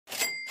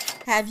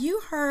Have you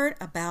heard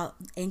about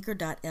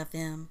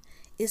Anchor.fm?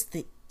 It's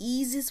the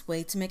easiest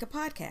way to make a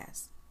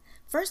podcast.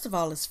 First of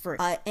all, it's free.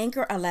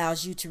 Anchor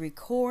allows you to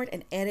record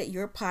and edit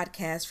your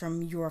podcast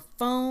from your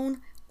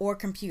phone or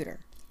computer.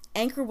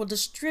 Anchor will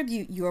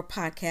distribute your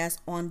podcast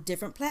on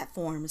different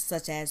platforms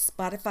such as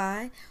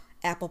Spotify,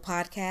 Apple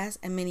Podcasts,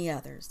 and many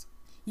others.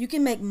 You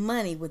can make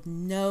money with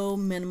no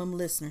minimum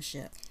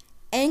listenership.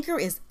 Anchor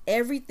is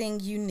everything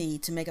you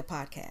need to make a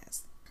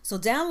podcast. So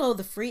download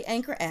the free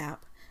Anchor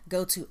app,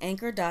 go to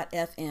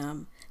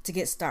anchor.fm to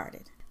get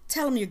started.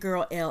 Tell them your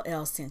girl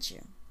LL sent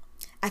you.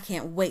 I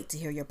can't wait to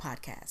hear your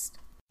podcast.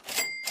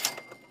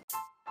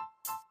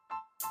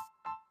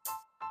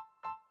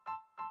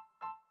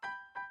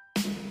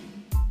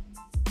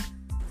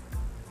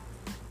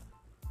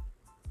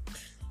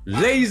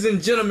 Ladies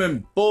and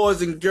gentlemen,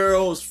 boys and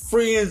girls,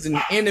 friends and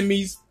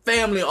enemies,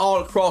 family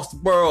all across the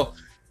world,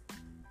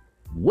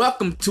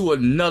 welcome to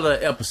another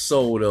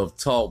episode of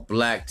Talk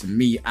Black to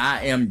Me.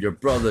 I am your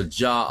brother,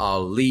 Ja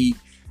Ali,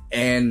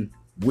 and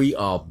we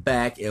are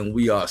back and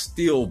we are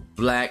still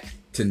black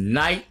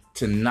tonight.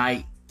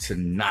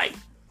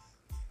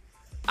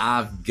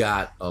 I've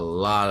got a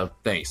lot of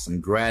thanks,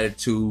 some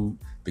gratitude,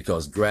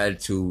 because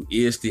gratitude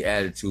is the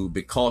attitude.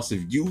 Because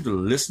of you, the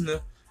listener,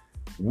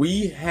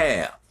 we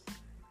have,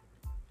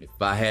 if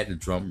I had the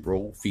drum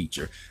roll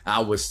feature,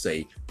 I would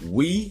say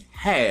we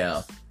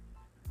have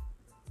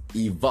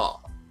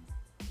evolved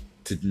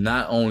to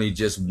not only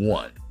just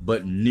one,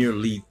 but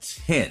nearly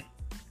 10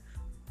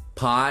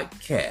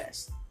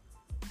 podcast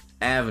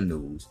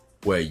avenues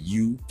where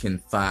you can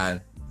find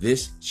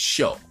this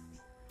show.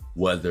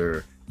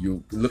 Whether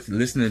you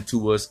listening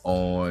to us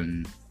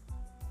on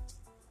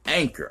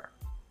Anchor,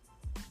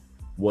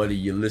 whether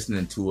you're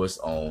listening to us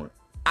on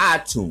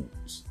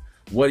iTunes,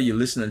 whether you're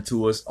listening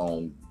to us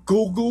on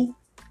Google,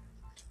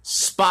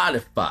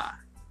 Spotify,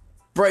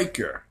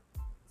 Breaker,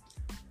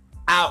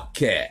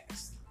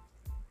 Outcast,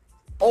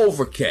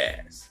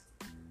 Overcast,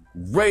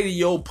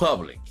 Radio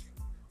Public,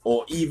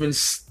 or even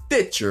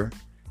Stitcher,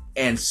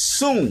 and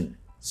soon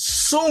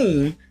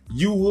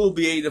you will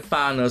be able to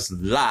find us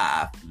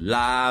live,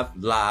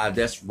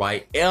 that's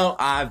right,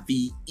 LIVE,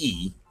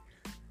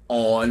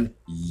 on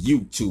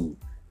YouTube.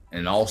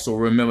 And also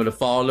remember to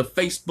follow the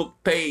Facebook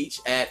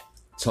page at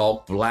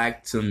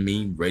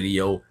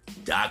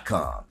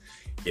TalkBlackToMeRadio.com.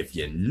 If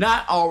you're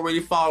not already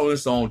following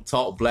us on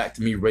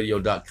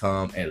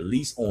TalkBlackToMeRadio.com, at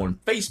least on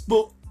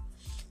Facebook,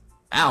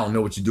 I don't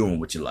know what you're doing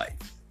with your life.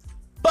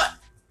 But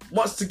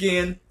once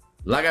again,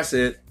 like I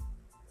said,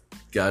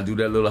 gotta do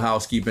that little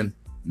housekeeping.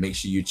 Make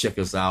sure you check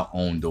us out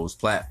on those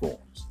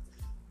platforms.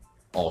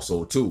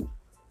 Also, too,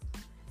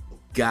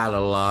 got a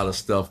lot of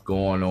stuff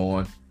going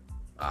on.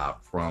 I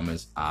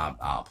promise. I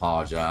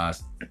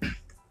apologize. A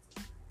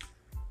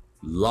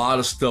lot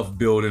of stuff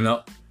building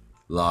up.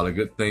 A lot of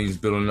good things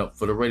building up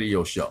for the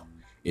radio show.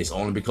 It's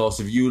only because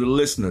of you, the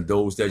listener,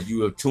 those that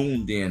you have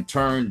tuned in,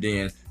 turned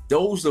in,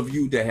 those of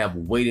you that have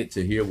waited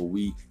to hear what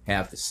we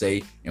have to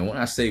say. And when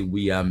I say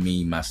we, I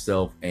mean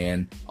myself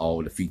and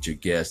all the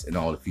featured guests and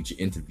all the featured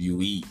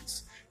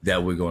interviewees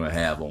that we're going to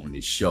have on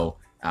this show.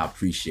 I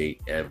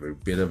appreciate every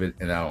bit of it,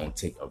 and I don't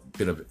take a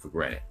bit of it for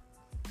granted.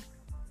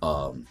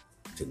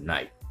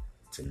 Tonight,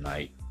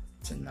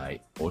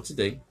 or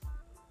today,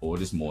 or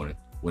this morning,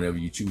 whenever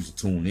you choose to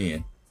tune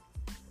in,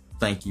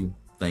 thank you.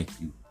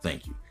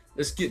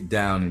 Let's get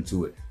down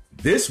into it.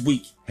 This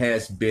week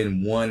has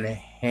been one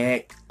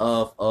heck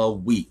of a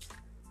week.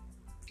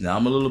 Now,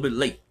 I'm a little bit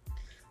late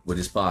with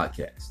this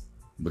podcast,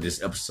 with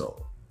this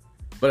episode,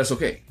 but that's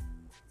okay,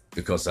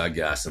 because I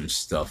got some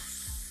stuff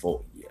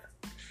for you.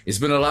 It's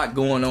been a lot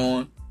going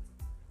on.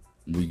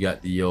 We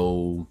got the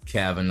old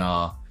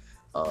Kavanaugh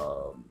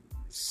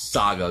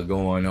saga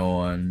going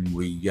on.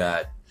 We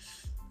got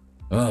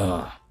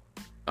our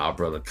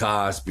brother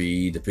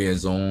Cosby.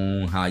 Depends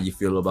on how you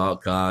feel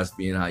about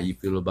Cosby and how you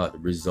feel about the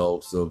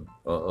results of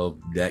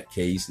that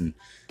case. And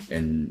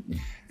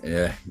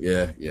yeah,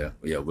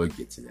 we'll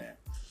get to that.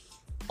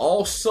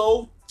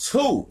 Also,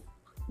 too,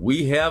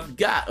 we have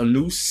got a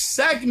new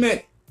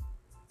segment.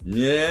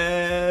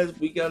 Yes,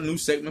 we got a new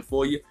segment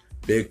for you,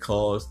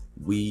 because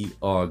we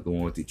are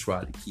going to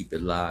try to keep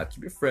it live,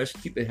 keep it fresh,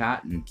 keep it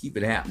hot, and keep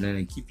it happening,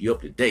 and keep you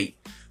up to date.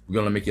 We're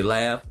going to make you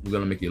laugh, we're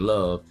going to make you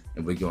love,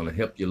 and we're going to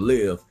help you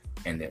live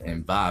and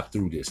vibe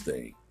through this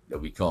thing that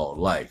we call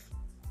life.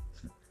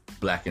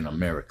 Black in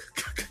America.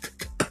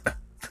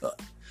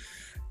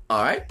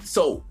 All right,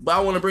 so but I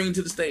want to bring you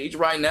to the stage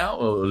right now,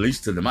 or at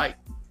least to the mic,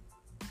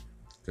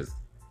 because I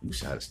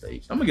wish I had a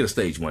stage. I'm going to get a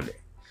stage one day.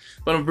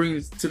 But I'm bringing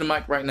it to the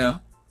mic right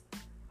now.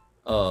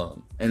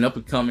 An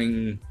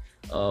up-and-coming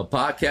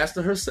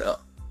podcaster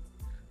herself.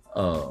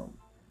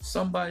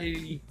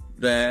 Somebody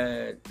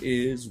that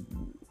is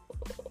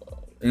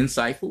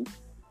insightful,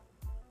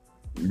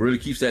 really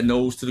keeps that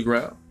nose to the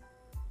ground,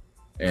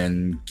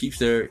 and keeps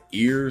their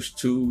ears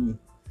to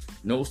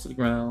nose to the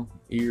ground,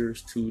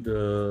 ears to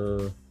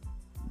the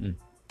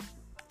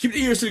keep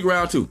the ears to the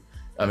ground too.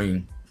 I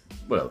mean,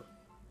 whatever.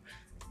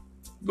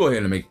 Go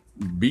ahead and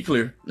be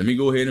clear. Let me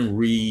go ahead and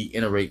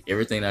reiterate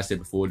everything I said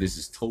before. This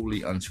is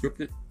totally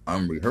unscripted,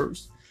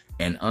 unrehearsed,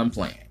 and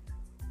unplanned.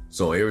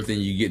 So everything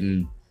you're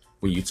getting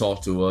when you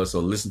talk to us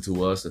or listen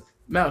to us, as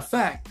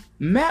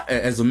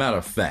a matter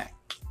of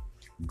fact,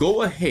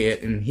 go ahead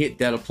and hit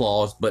that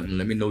applause button.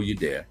 Let me know you're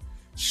there.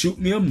 Shoot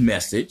me a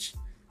message,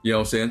 you know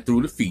what I'm saying,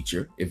 through the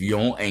feature. If you're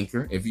on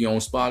Anchor, if you're on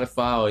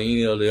Spotify or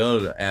any of the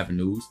other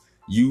avenues,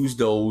 use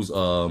those,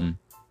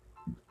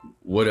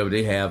 whatever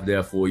they have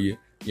there for you.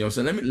 You know what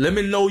I'm saying? Let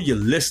me know you're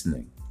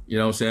listening. You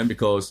know what I'm saying?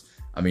 Because,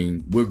 I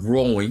mean, we're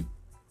growing,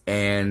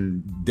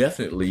 and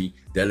definitely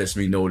that lets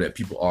me know that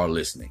people are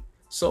listening.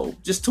 So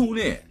just tune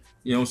in.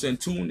 You know what I'm saying?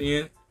 Tune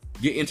in,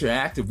 get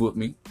interactive with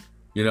me.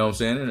 You know what I'm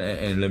saying?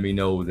 And let me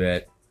know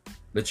that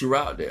you're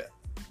out there.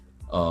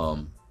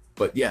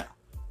 But yeah,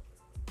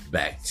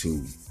 back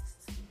to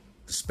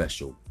the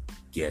special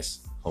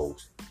guest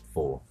host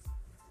for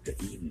the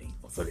evening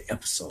or for the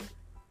episode.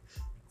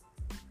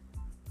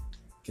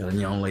 Got a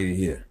young lady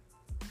here.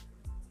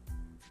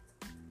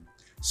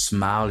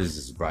 Smile is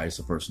as bright as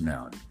a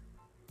personality.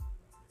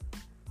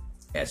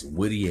 As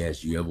witty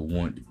as you ever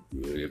want,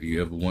 if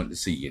you ever want to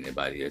see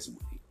anybody that's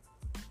witty.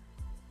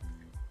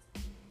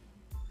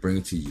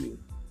 Bring to you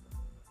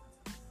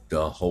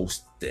the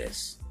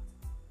hostess.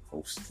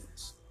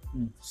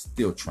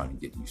 Still trying to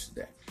get used to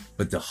that.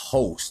 But the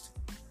host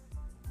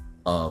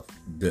of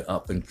the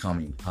up and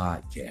coming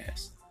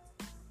podcast,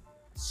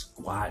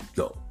 Squad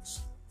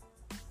Goals.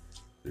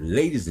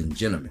 Ladies and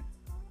gentlemen,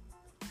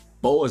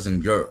 boys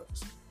and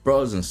girls,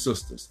 brothers and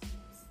sisters,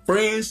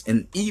 friends,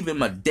 and even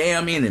my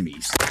damn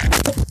enemies.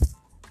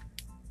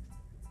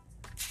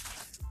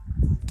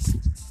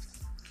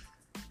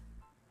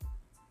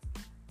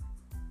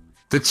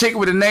 The chick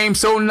with a name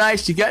so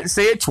nice, you got to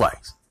say it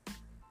twice.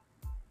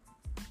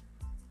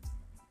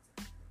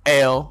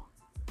 L.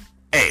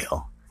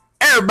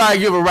 Everybody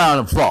give a round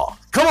of applause.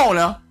 Come on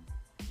now.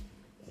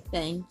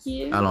 Thank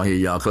you. I don't hear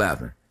y'all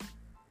clapping.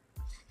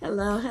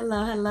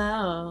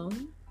 Hello.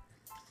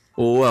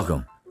 Well,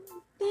 welcome.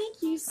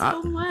 Thank you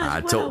so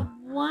much. What a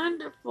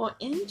wonderful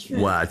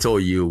intro. Well, I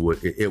told you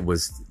it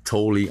was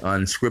totally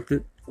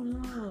unscripted,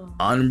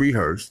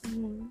 unrehearsed,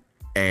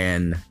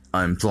 and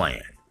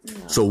unplanned. Oh.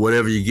 So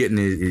whatever you're getting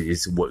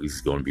is what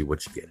is going to be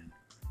what you're getting.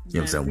 You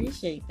know what I'm saying?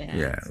 Appreciate that.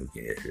 Yeah,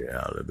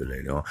 a little bit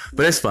later on.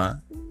 But that's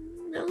fine.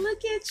 Look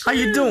at you. How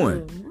you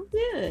doing? I'm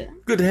good.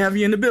 Good to have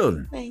you in the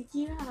building. Thank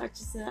you. How about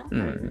yourself?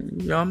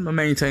 Yeah, I'm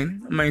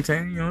maintaining.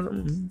 You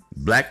know,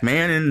 black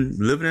man and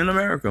living in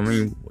America. I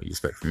mean, what do you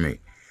expect from me?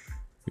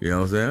 You know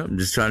what I'm saying? I'm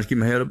just trying to keep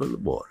my head above the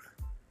water.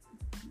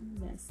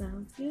 That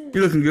sounds good.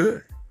 You're looking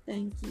good.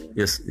 Thank you.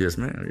 Yes,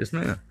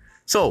 ma'am.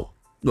 So,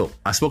 look,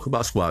 I spoke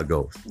about Squad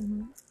Goals.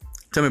 Mm-hmm.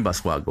 Tell me about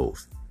Squad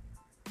Goals.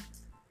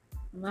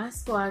 My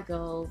Squad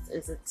Goals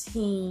is a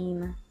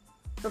teen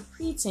for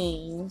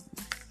preteen,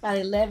 about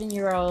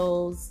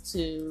 11-year-olds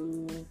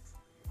to,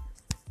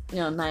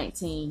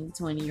 19,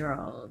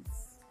 20-year-olds.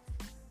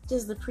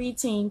 Just the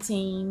preteen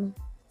teen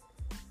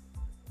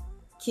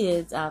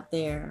kids out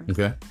there.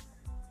 Okay.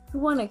 Who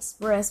want to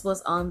express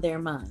what's on their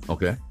mind.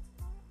 Okay.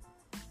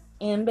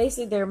 And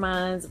basically their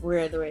minds,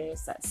 whether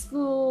it's at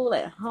school,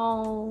 at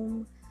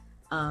home,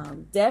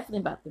 definitely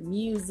about the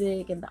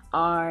music and the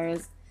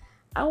arts.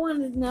 I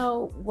want to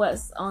know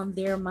what's on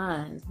their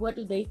minds. What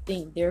do they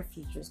think their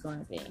future is going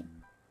to be?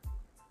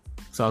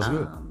 Sounds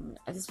good.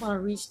 I just want to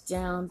reach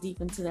down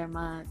deep into their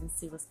minds and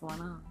see what's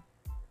going on.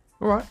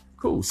 All right,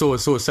 cool. So it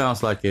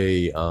sounds like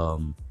a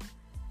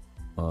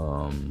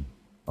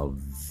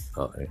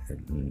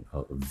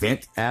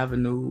vent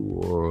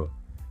avenue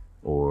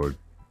or.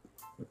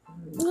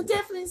 Well,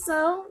 definitely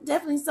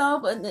so,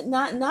 but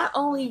not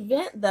only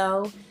vent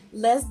though.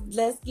 Let's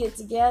get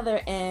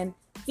together and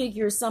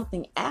figure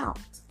something out.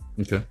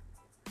 Okay.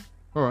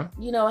 All right.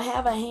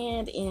 Have a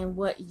hand in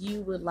what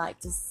you would like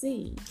to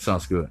see.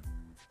 Sounds good.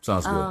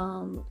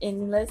 And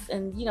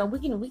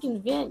we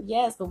can vent,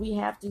 yes, but we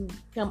have to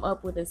come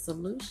up with a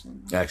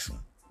solution.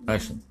 Excellent.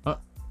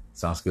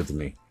 Sounds good to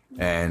me.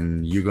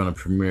 And you're gonna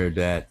premiere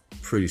that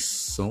pretty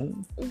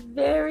soon.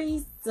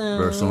 Very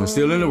soon. It's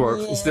still in the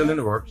works. Yeah. It's still in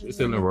the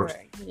works.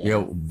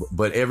 Yeah.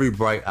 But every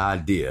bright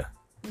idea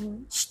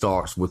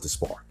starts with the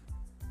spark.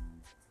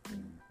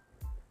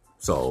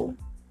 So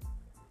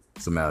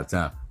it's a matter of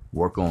time.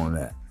 Work on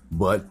that.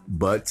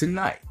 But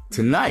tonight,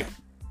 yeah.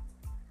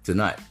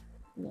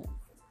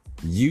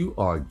 You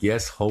are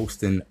guest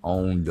hosting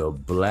on the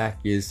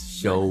blackest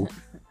show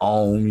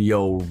on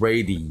your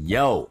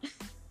radio.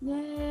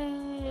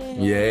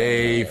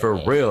 Yay, for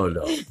real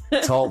though.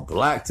 Talk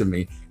black to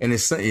me. And it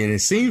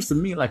seems to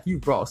me like you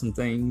brought some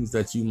things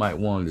that you might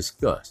want to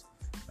discuss.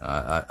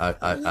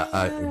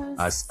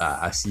 I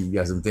see you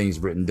got some things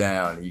written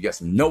down. You got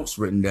some notes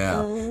written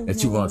down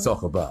that you want to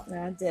talk about.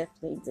 I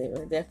definitely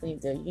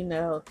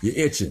do. You're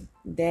itching.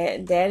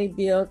 Daddy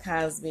Bill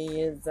Cosby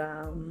is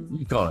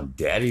You call him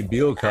Daddy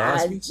Bill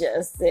Cosby? I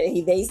just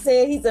said they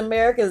said he's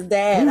America's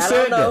dad.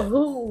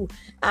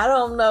 I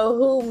don't know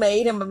who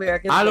made him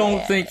America's dad. I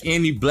don't think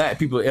any black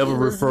people ever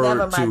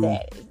referred to.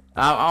 Daddy.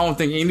 I don't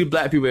think any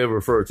black people ever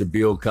referred to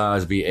Bill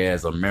Cosby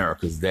as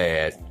America's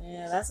dad.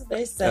 Yeah, that's what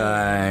they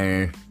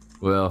say.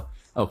 Well,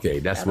 okay,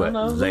 that's what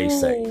they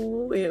say.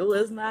 It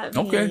was not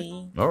me.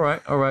 Okay, all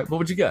right.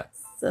 What you got?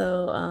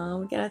 So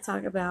we gotta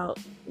talk about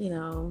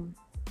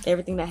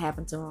everything that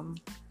happened to him.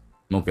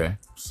 Okay,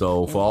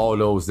 so for all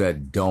those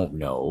that don't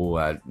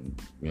know,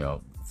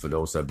 for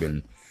those that have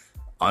been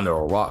under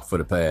a rock for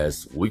the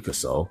past week or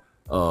so,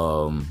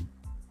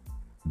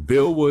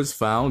 Bill was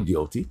found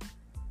guilty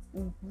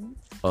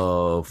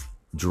of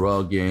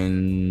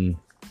drugging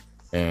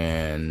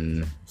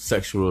and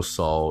sexual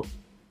assault,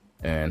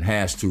 and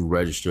has to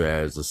register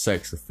as a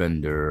sex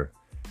offender,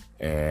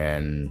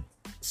 and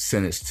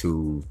sentenced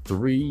to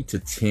 3 to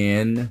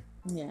 10.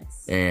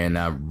 Yes. And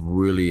I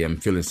really am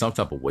feeling some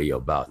type of way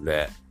about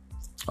that.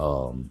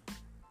 About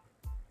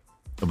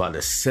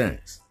the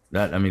sentence.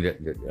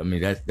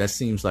 That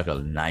seems like a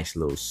nice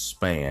little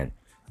span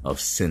of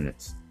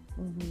sentence,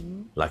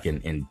 like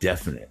an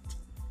indefinite,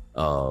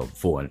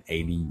 for an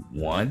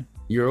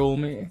 81-year-old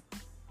man.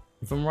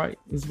 If I'm right,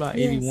 it's about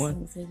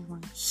 81. Yes, it's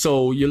 81.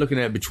 So you're looking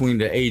at between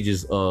the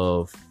ages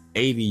of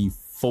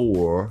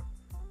 84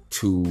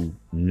 to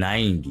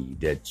 90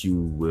 that you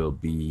will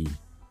be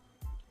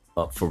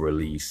up for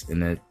release,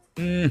 and that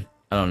I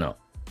don't know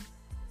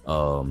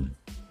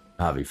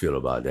how we feel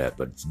about that,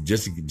 but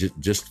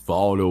just for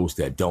all those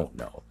that don't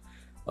know,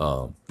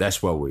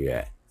 that's where we're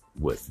at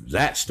with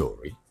that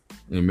story,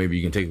 and maybe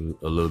you can take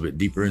a little bit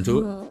deeper into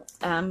it.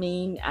 I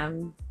mean,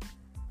 I'm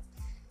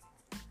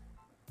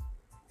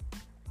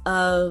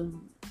a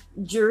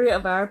jury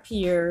of our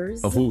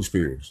peers. Of whose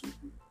peers?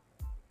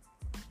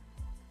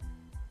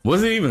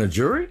 Was it even a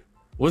jury?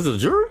 Was it a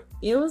jury?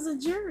 It was a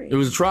jury. It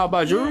was a trial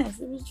by jury? Yes,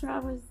 it was a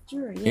trial by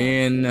jury.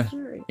 Yes,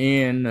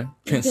 in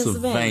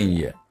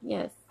Pennsylvania.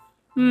 Yes.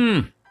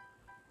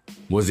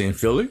 Was it in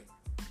Philly?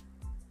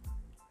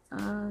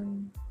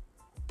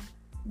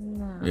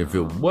 No. If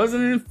it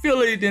wasn't in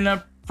Philly, then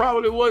that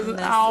probably wasn't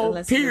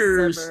our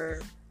peers.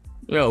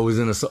 Yeah, it was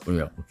in a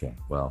yeah. Okay.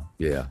 Well,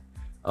 yeah.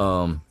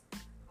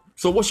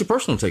 So what's your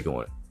personal take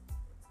on it?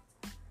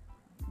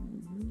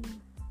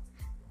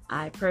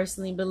 I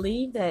personally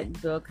believe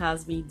that Bill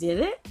Cosby did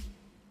it,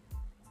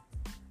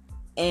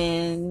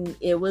 and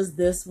it was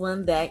this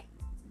one that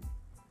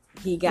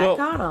he got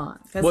caught on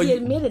because he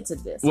admitted to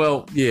this.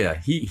 Well, yeah,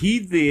 he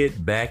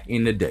did back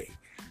in the day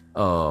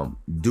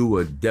do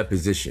a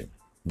deposition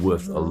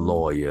with a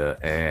lawyer,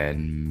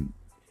 and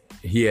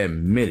he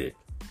admitted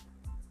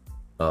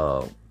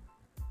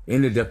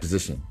in the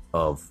deposition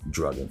of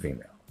drugging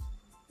females.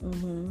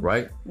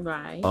 Right?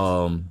 Right.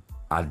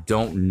 I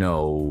don't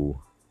know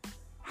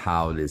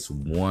how this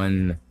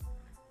one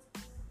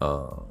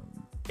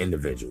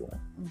individual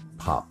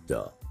popped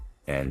up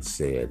and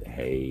said,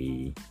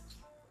 hey,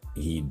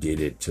 he did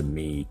it to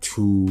me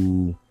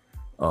too,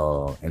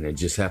 and it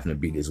just happened to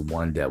be this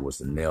one that was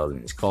the nail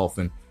in his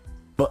coffin,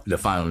 but the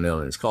final nail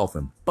in his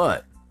coffin.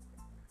 But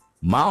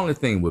my only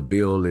thing with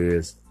Bill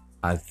is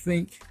I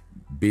think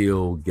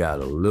Bill got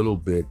a little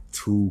bit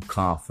too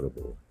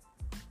comfortable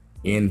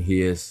in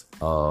his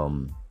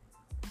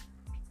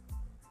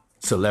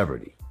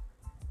celebrity.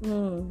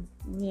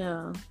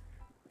 Yeah.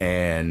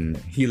 And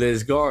he let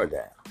his guard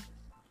down.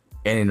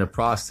 And in the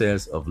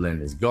process of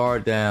letting his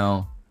guard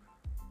down,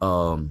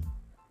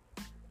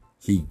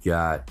 he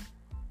got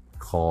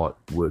caught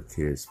with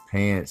his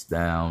pants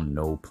down,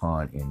 no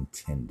pun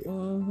intended.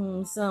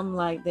 Something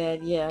like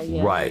that.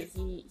 Yeah. Right.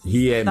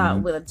 He had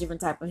thought with a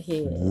different type of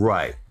head.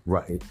 Right.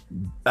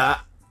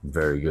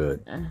 Very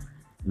good.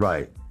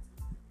 Right.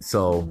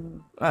 So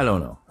I don't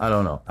know.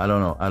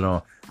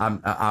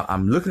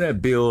 I'm looking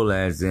at Bill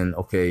as in,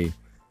 okay,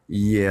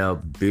 yeah,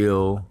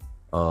 Bill,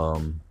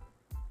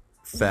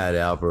 Fat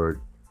Albert,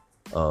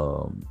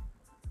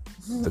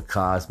 the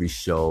Cosby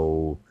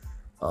Show,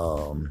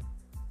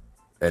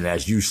 and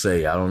as you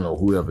say, I don't know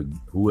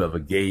whoever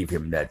gave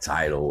him that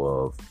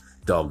title of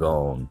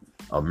doggone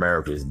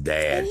America's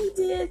dad. And he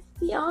did.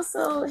 He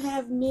also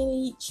have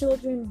many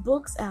children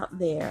books out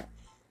there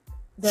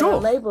that are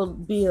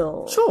labeled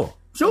Bill. Sure.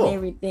 And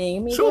everything. I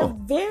mean, they're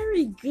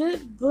very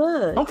good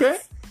books. Okay.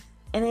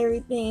 And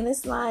everything. And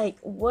it's like,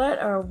 what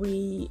are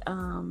we,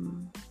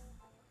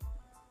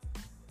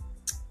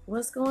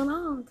 what's going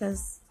on?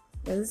 Because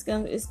it's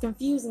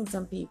confusing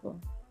some people.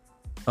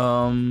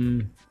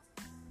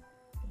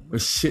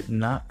 It should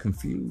not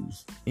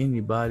confuse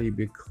anybody,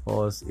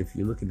 because if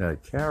you're looking at a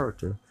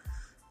character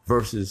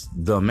versus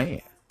the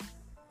man,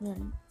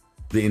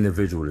 the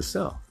individual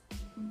itself.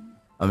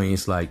 I mean,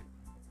 it's like,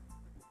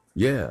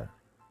 yeah,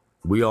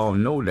 we all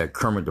know that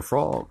Kermit the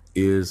Frog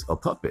is a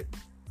puppet,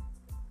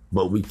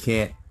 but we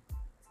can't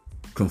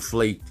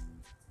conflate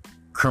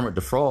Kermit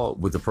the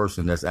Frog with the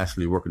person that's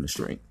actually working the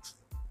strings.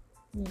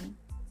 Yeah.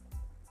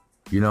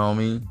 You know what I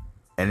mean?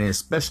 And then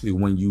especially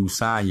when you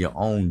sign your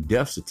own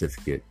death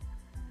certificate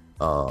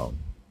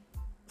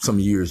some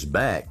years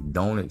back,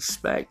 don't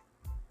expect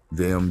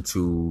them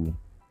to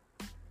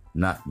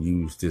not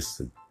use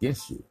this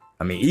against you.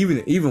 I mean,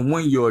 even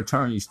when your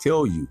attorneys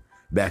tell you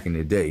back in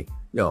the day,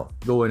 yo,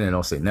 go in there and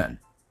don't say nothing.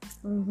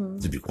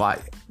 to be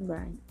quiet.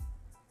 Right.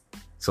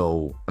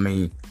 So, I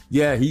mean,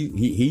 yeah,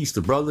 he's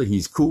the brother.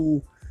 He's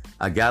cool.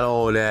 I got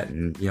all that,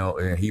 and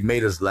and he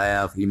made us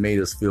laugh. He made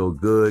us feel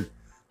good.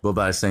 But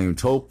by the same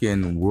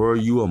token, were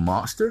you a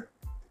monster?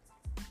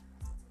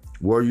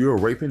 Were you a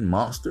raping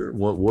monster?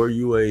 Were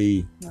you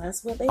a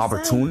That's what they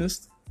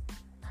opportunist? Say.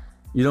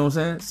 You know what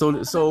I'm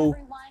saying? So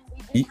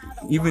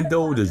even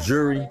though the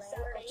jury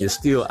is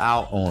still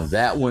out on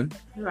that one,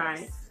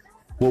 right?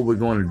 What we're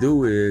going to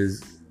do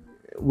is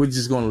we're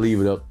just going to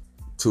leave it up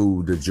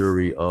to the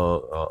jury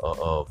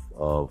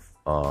to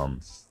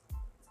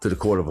the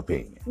court of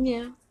opinion.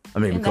 Yeah. I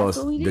mean, and because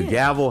the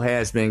gavel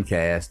has been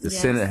cast, the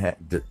Senate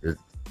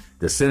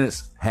the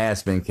sentence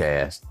has been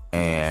cast,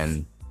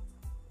 and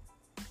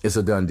it's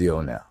a done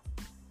deal now.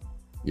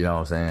 You know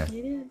what I'm saying?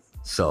 It is.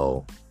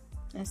 So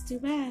that's too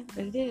bad,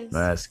 but it is.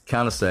 That's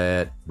kind of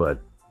sad,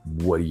 but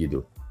what do you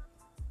do?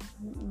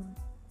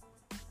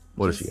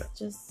 What does she got?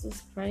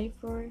 Just pray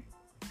for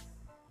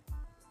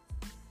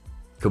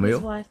Camille.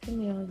 His wife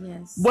Camille,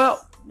 yes.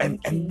 Well, and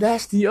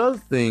that's the other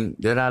thing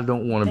that I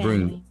don't want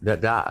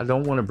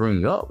to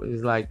bring up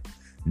is like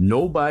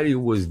nobody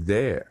was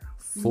there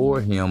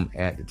for him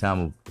at the time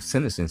of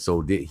sentencing.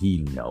 So did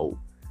he know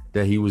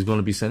that he was going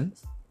to be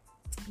sentenced?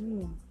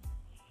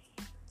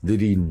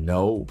 Did he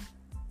know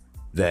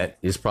that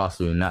it's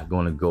possibly not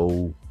going to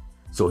go?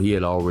 So he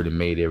had already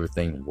made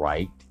everything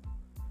right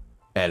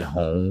at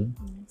home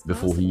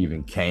before he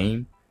even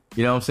came.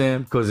 You know what I'm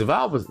saying? Because if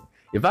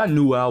I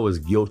knew I was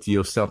guilty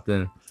of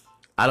something,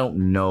 I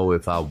don't know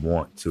if I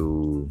want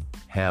to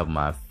have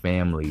my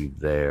family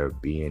there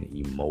being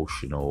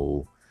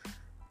emotional.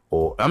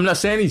 Or I'm not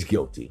saying he's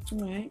guilty,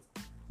 right?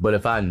 But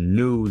if I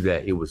knew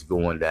that it was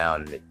going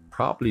down and it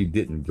probably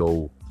didn't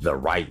go the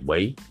right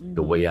way,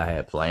 the way I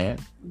had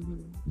planned,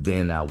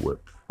 then I would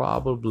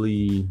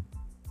probably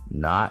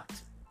not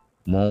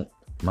want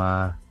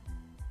my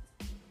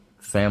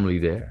family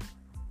there.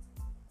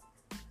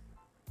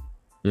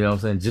 You know what I'm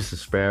saying? Just to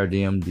spare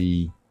them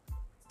the,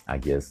 I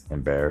guess,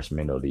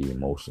 embarrassment or the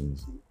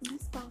emotions.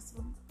 That's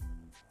possible.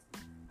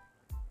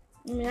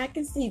 I mean, I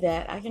can see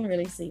that. I can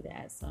really see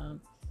that.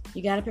 So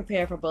you got to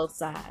prepare for both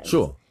sides.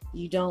 Sure.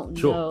 You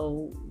don't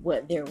know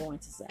what they're going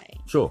to say.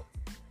 Sure.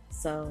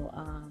 So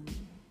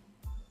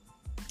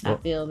I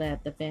feel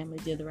that the family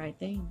did the right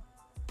thing.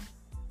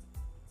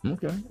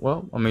 Okay.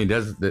 Well, I mean,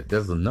 there's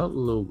another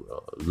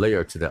little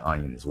layer to the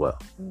onion as well.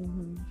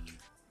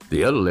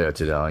 The other layer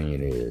to the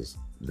onion is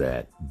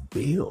that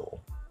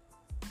Bill.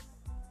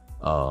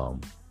 No,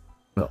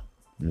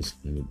 let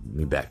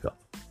me back up.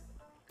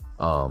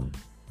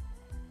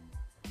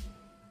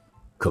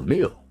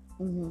 Camille.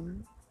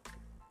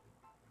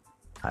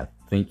 I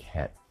think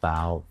had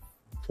filed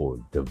for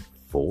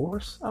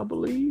divorce, I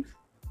believe.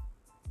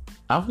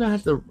 I'm gonna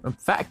have to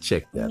fact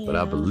check that, but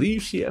I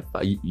believe she had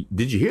filed.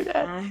 Did you hear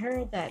that? I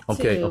heard that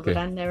too, but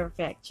I never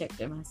fact checked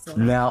it myself.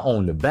 Now,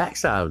 on the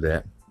backside of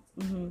that,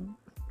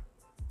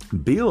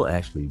 Bill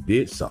actually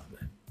did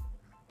something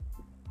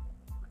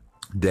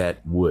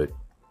that would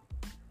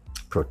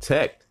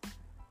protect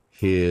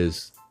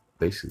his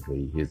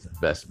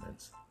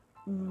investments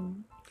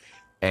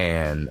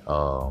and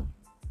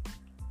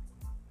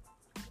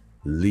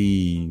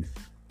leave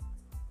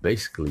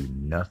basically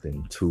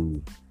nothing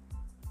to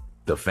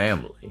the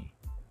family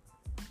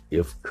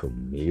if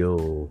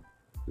Camille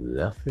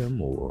left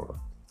him, or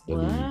in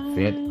the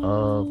event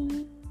of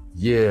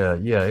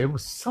it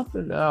was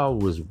something that I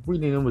was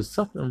reading. It was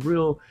something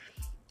real.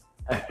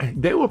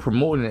 They were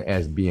promoting it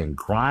as being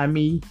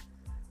grimy,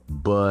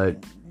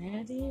 but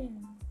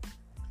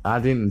I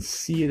didn't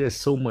see it as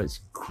so much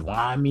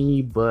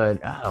grimy.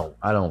 But I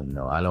don't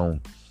know.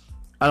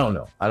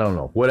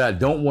 What I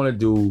don't want to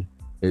do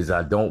is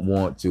I don't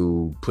want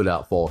to put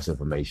out false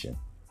information.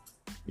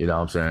 You know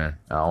what I'm saying?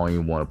 I don't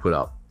even want to put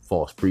out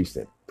false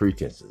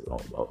pretenses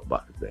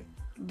about the thing.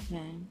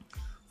 Okay.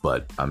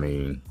 But I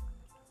mean,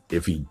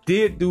 if he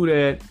did do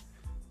that,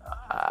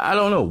 I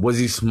don't know. Was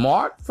he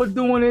smart for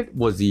doing it?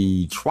 Was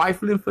he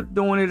trifling for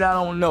doing it? I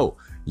don't know.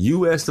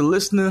 You as the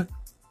listener,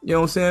 you know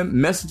what I'm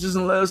saying? Messages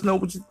and let us know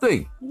what you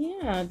think.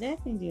 Yeah,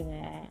 definitely do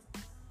that.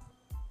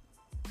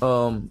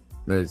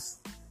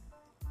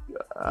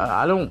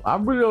 I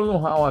really don't know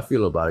how I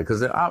feel about it,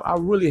 because I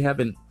really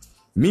haven't.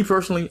 Me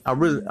personally, I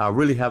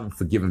really haven't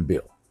forgiven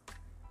Bill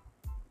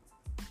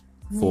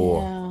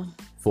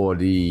for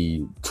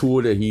the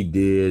tour that he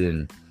did,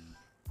 and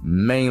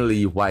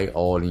mainly white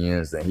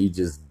audience, and he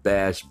just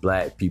bashed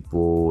black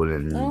people,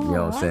 and you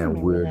know what I'm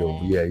saying, we're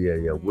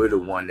the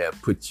one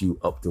that put you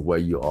up to where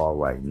you are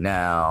right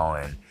now,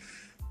 and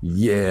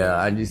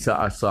I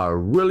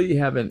really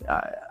haven't.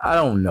 I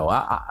don't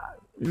know.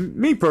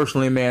 Me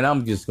personally, man,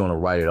 I'm just gonna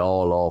write it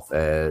all off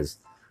as.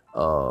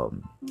 I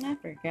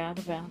forgot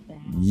about that.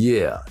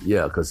 Yeah,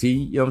 because he,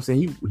 you know what I'm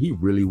saying, he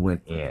really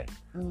went in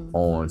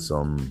on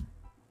some,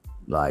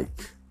 like,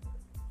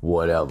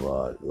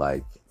 whatever,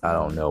 like, I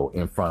don't know,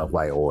 in front of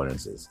white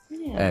audiences.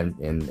 Yeah.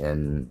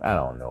 And I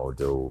don't know,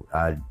 dude.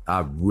 I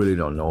really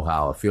don't know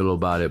how I feel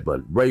about it,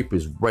 but rape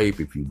is rape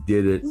if you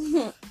did it.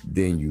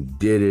 then you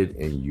did it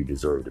and you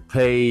deserve to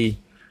pay.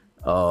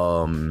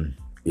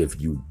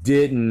 If you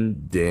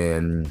didn't,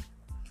 then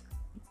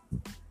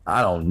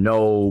I don't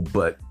know,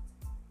 but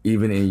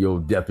even in your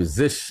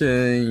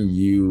deposition,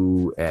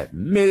 you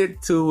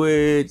admitted to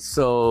it.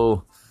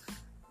 So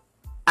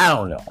I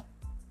don't know.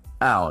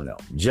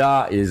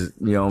 Ja is,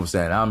 you know what I'm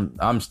saying?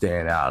 I'm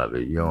staying out of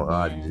it. You know,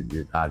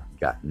 I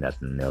got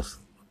nothing else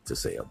to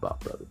say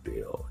about Brother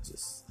Bill.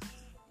 Just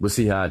we'll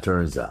see how it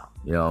turns out.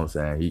 You know what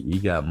I'm saying? He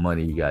got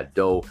money, he got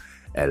dough.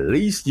 At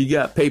least you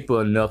got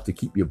paper enough to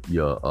keep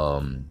your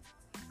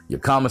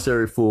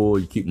commissary full.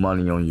 You keep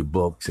money on your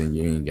books, and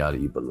you ain't got to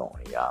eat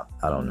bologna. I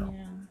don't know.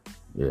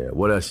 Yeah.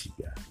 What else you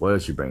got? What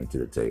else you bring to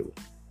the table?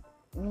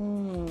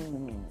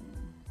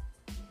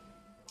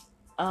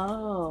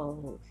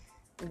 Oh,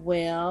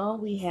 well,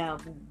 we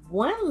have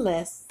one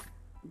less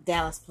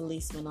Dallas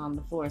policeman on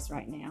the force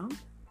right now.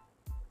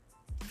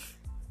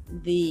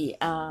 The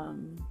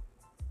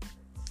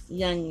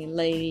young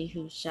lady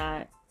who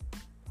shot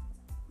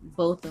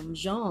Bothem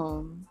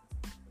Jean,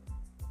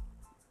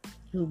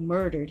 who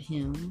murdered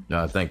him.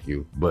 No, thank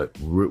you. But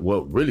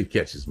what really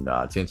catches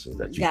my attention is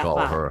that you call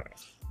her.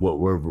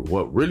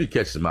 What really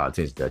catches my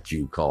attention is that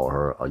you call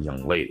her a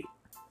young lady.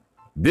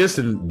 This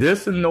in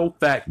no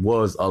fact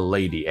was a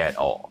lady at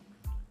all.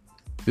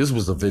 This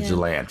was a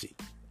vigilante.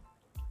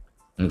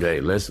 Yeah.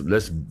 Okay, let's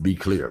be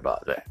clear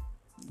about that.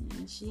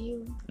 Yeah,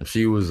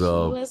 she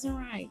wasn't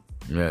right.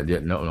 Yeah,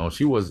 no,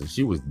 she wasn't.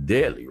 She was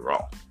deadly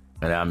wrong,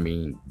 and I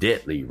mean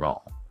deadly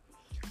wrong.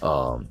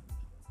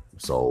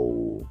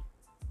 So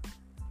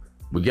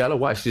we gotta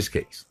watch this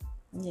case.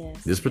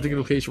 Yes. This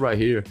particular case right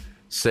here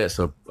sets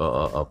a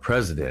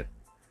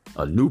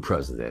new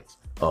precedent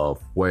of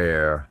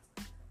where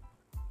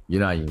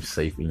you're not even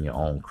safe in your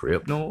own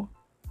crib no more.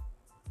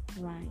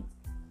 Right.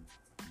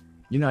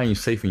 You're not even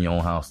safe in your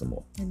own house no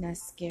more. And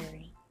that's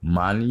scary.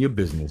 Minding your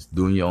business,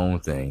 doing your own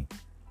thing,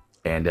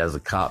 and there's a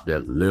cop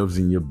that lives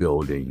in your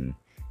building,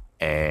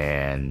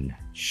 and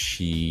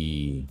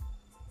he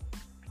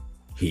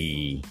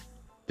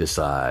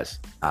decides,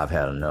 I've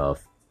had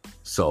enough.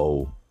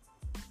 So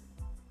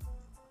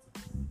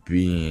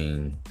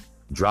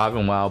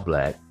driving while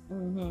black,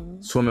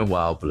 swimming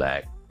while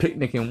black,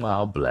 picnicking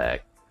while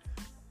black,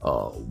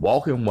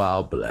 walking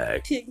while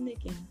black.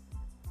 Picnicking.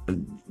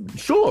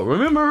 Sure,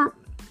 remember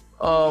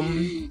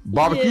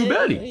Barbecue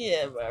Betty?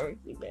 Yeah,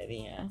 Barbecue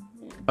Betty, yeah.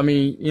 I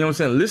mean, you know what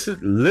I'm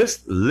saying?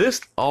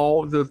 List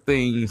all the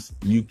things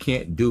you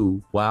can't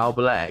do while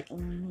black.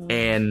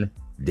 And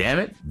damn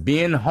it,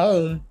 being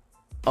home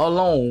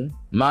alone,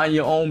 mind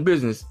your own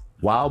business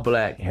while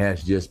black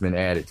has just been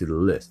added to the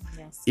list.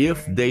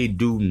 If they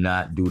do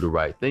not do the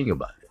right thing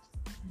about it.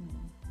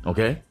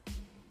 Okay?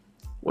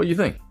 What do you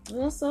think?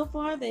 Well, so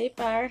far they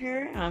fired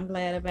her. I'm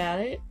glad about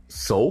it.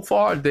 So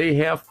far they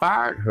have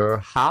fired her.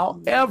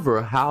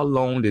 However, how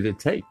long did it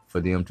take for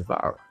them to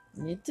fire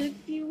her? It took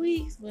a few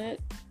weeks, but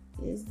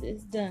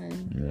it's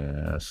done.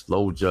 Yeah,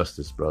 slow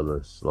justice,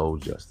 brother. Slow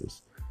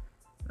justice.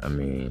 I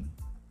mean,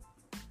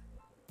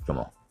 come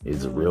on.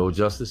 Is it real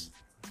justice?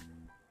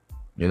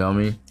 You know what I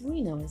mean?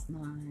 We know it's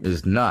not.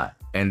 It's not.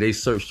 And they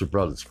searched the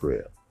brother's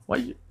crib.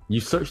 Why you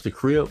searched the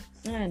crib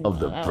of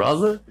the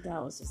brother?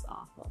 That was just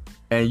awful.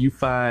 And you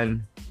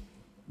find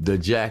the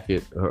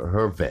jacket,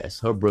 her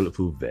vest, her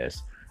bulletproof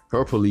vest,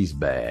 her police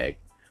bag,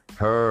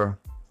 her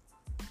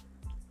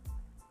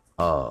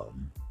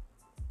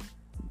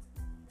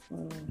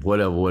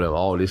whatever,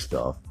 all this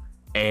stuff,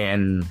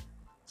 and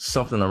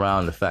something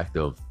around the fact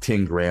of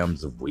 10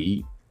 grams of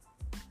weed.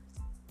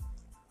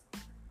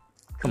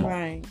 Come on,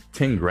 right.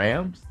 10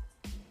 grams?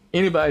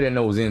 Anybody that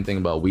knows anything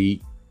about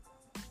weed,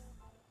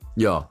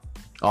 yo,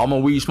 all my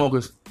weed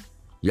smokers,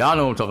 y'all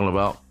know what I'm talking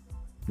about.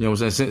 You know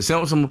what I'm saying?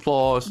 Send some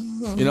applause.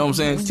 You know what I'm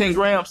saying? 10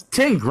 grams?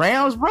 10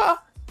 grams, bruh?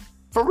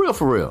 For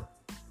real.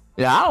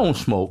 Yeah, I don't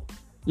smoke.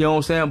 You know what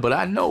I'm saying? But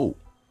I know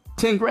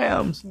 10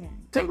 grams.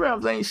 10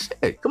 grams ain't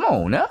shit. Come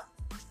on now.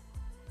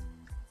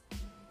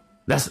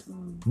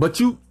 But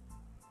you,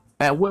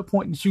 at what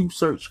point did you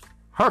search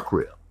her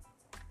crib?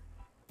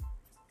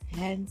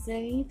 Hadn't said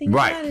anything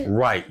about it.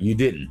 Right. You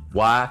didn't.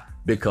 Why?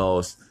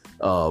 Because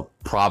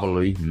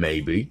probably,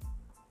 maybe,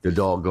 the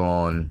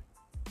doggone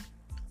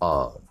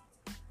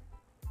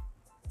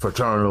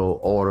fraternal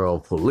order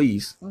of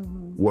police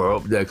were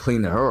up there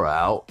cleaning her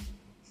out.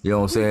 You know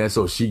what I'm saying?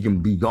 So she can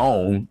be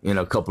gone in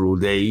a couple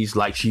of days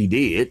like she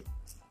did.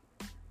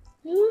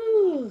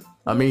 Ooh.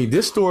 I mean,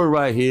 this story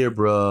right here,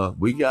 bruh,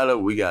 we gotta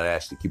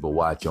actually keep a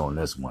watch on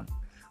this one.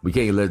 We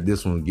can't let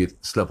this one get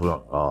swept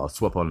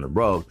on the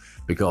rug,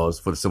 because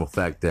for the simple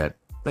fact that,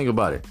 think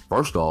about it.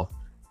 First off,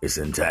 it's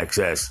in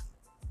Texas.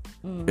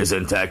 It's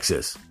in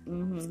Texas.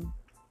 You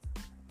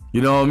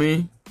know what I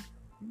mean?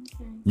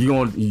 Okay.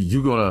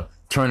 You gonna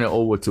turn it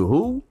over to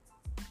who?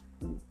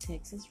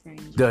 Texas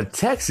Rangers. The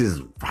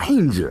Texas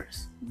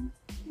Rangers.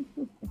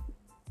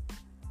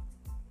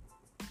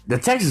 The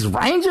Texas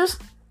Rangers?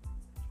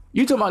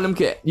 You talking about them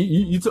cat?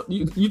 You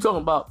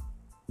talking about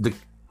the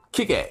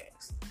kick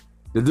ass,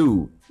 the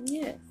dude?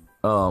 Yeah.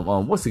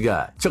 What's the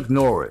guy? Chuck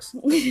Norris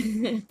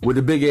with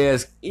the big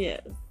ass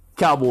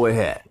cowboy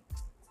hat.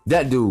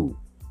 That dude,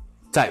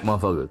 type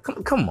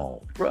motherfucker. Come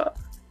on, bruh.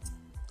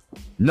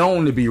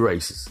 Known to be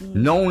racist.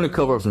 Known to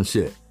cover up some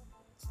shit.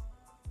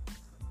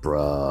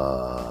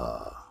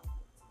 Bruh.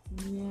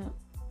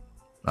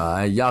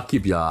 Yeah. Y'all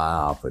keep your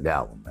eye out for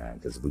that one, man,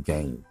 because we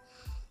can't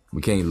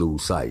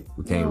lose sight.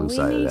 We can't lose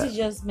sight of that. We need to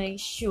just make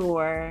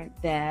sure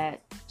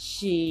that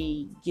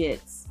she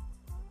gets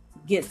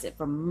it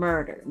for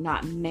murder,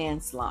 not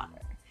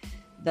manslaughter.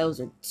 Those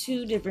are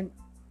two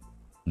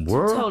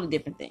totally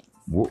different things.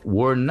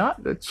 Were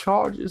not the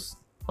charges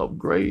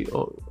upgrade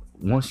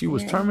once she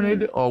was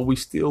terminated, or are we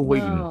still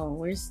waiting? No,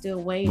 we're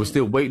still waiting. We're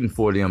still waiting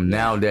for them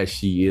now that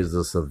she is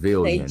a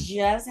civilian. They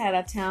just had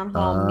a town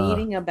hall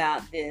meeting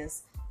about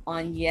this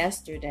on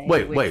yesterday.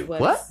 Wait,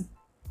 what?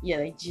 Yeah,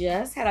 they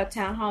just had a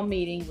town hall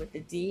meeting with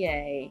the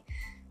DA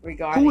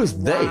regarding who is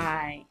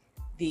why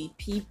the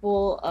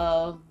people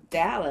of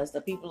Dallas,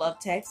 the people of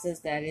Texas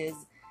that is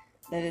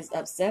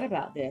upset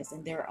about this,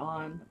 and they're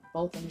on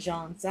Bothem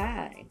Jean's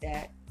side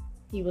that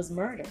he was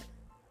murdered.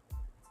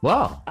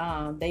 Wow.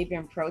 They've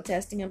been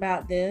protesting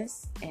about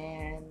this,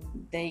 and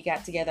they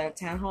got together at a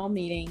town hall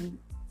meeting.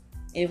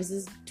 It was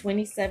his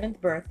 27th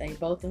birthday,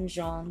 Bothem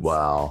Jean's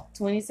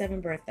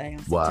 27th birthday on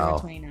September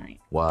 29th.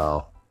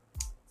 Wow.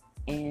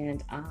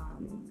 And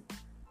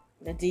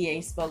the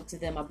DA spoke to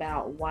them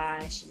about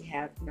why she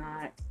had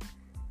not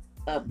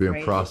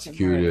been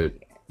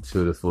prosecuted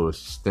to the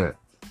fullest extent.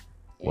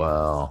 Yes.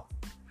 Wow.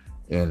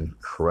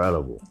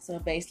 Incredible. So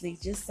basically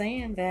just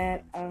saying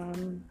that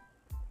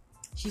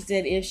she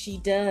said if she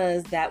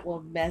does, that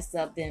will mess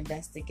up the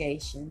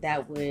investigation.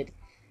 That would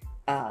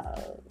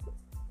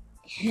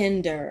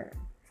hinder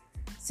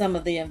some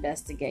of the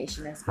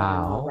investigation that's going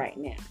on right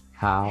now.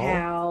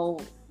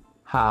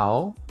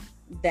 How?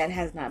 That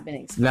has not been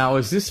explained. Now,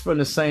 is this from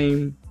the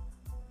same,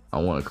 I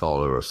want to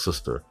call her a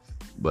sister,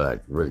 but I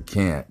really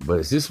can't. But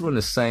is this from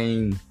the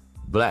same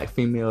black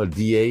female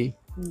DA?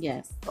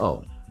 Yes.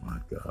 Oh, my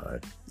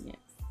God. Yes.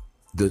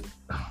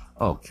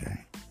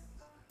 Okay.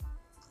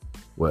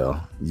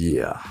 Well,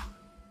 yeah.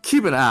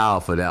 Keep an eye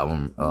out for that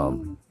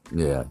one.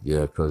 Yeah,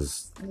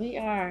 because... We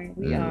are.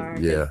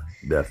 Yeah,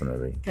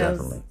 definitely.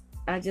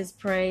 I just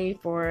pray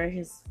for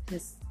his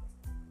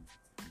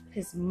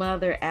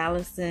mother,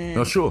 Allison.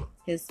 No, sure.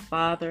 His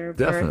father,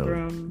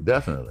 Bertram.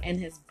 Definitely. And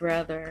his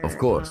brother. Of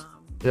course.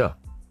 Yeah.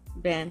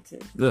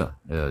 Bantam. Yeah.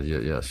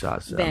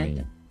 Shots. Bantam. I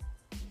mean,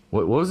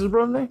 what was his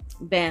brother's name?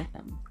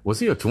 Bantam. Was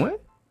he a twin?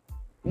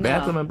 No,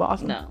 Bantam and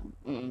Boston? No.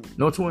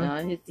 No twin?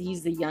 No,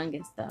 he's the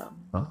youngest, though.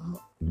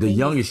 The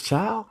youngest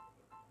child?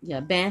 Yeah,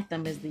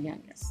 Bantam is the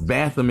youngest.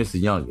 Bantam is the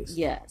youngest?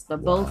 Yes,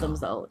 but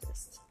Botham's the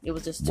oldest. It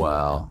was just two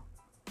of them.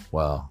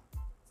 Wow.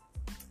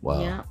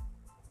 Yeah.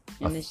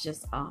 And it's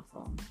just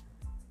awful.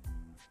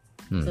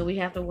 So we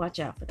have to watch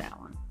out for that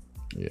one.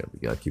 Yeah, we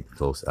got to keep a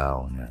close eye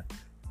on that.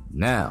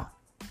 Now,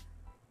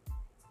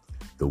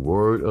 the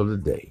word of the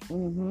day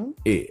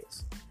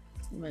is...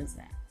 What is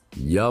that?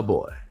 Ya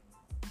boy.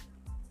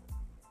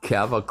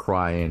 Kavanaugh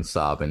crying,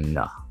 sobbing,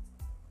 nah.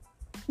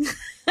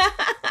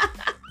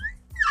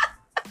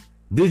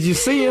 Did you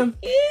see him?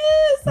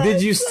 Yes.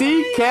 Did you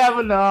see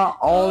Kavanaugh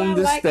on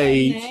the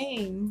stage? That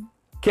name.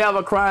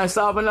 Kavanaugh crying,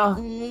 sobbing, nah?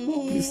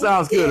 It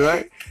sounds good,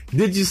 right?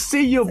 Did you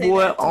see your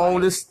boy on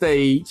the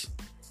stage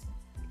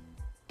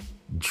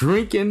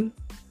drinking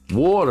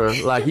water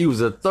like he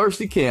was a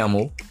thirsty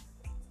camel,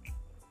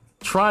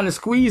 trying to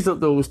squeeze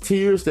up those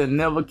tears that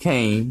never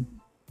came,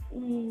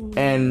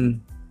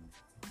 and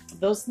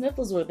those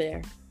sniffles were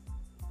there.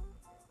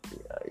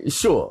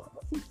 Sure,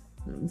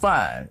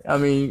 fine. I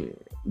mean,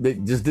 they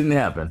just didn't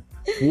happen.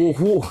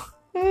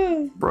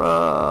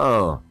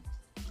 Bro,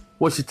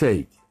 what's your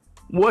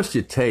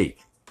take?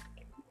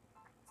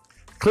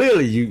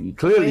 Clearly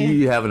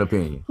you have an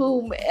opinion.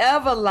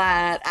 Whomever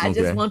lied, I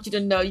just want you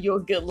to know you're a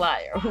good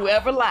liar.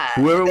 Whoever lied.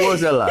 Whoever it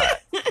was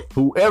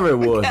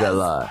that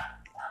lied.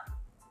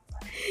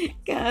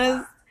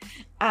 Because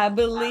I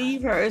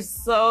believe her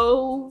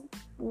so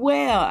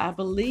well. I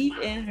believe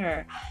in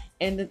her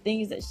and the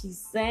things that she's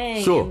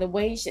saying and the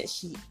way that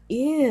she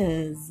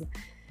is.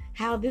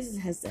 How this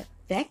has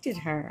affected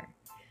her.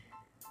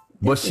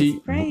 This is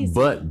crazy.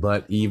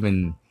 But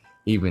even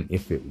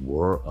if it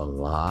were a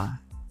lie,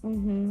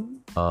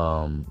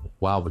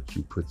 why would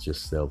you put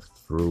yourself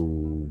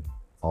through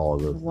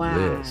all of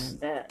this?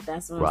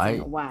 That's what I'm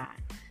saying. Why?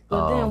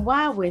 But then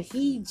why would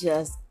he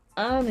just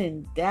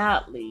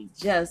undoubtedly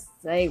just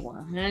say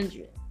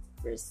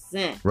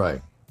 100%?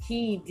 Right.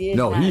 He did.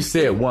 No, he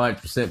said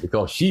 100%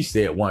 because she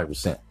said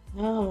 100%.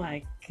 Oh my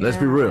God. Let's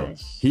be real.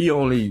 He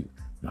only.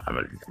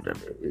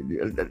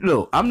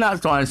 Look, I'm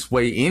not trying to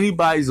sway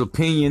anybody's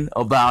opinion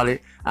about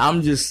it.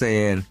 I'm just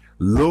saying,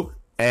 look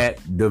at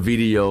the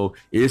video.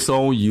 It's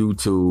on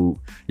YouTube.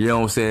 You know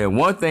what I'm saying?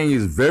 One thing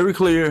is very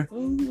clear.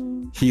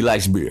 He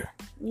likes beer.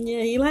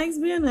 Yeah, he likes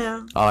beer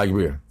now. I like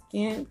beer.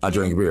 I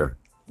drink beer.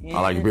 I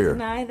like beer.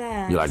 Deny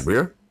that. You like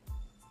beer?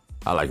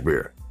 I like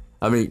beer.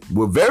 I mean,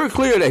 we're very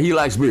clear that he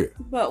likes beer.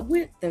 But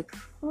with the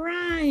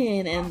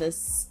crying and the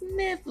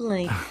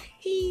sniffling,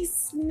 he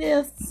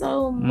sniffed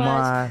so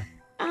much.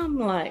 I'm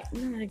like,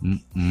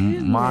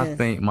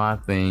 my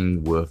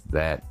thing with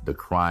that, the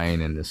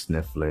crying and the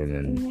sniffling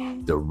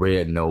and the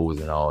red nose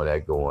and all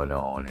that going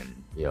on,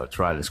 and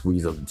trying to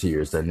squeeze up the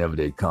tears that never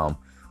did come,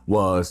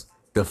 was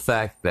the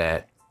fact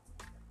that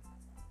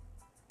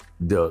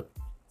the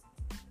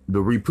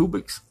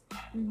Republicans,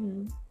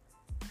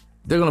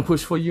 they're gonna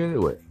push for you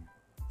anyway.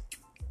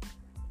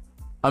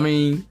 I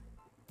mean,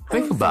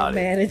 think about it.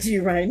 I'm mad at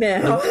you right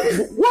now.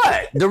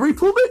 What? The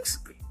Republicans?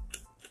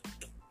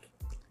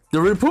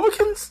 The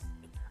Republicans?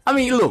 I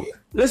mean, look,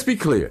 let's be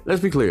clear.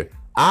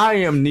 I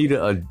am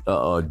neither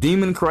a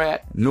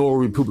Democrat nor a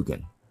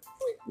Republican.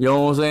 You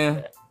know what I'm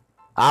saying?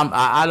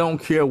 I don't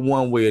care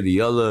one way or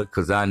the other,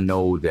 because I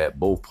know that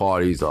both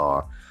parties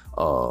are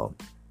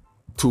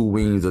two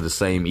wings of the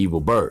same evil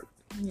bird.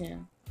 Yeah.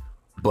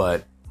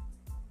 But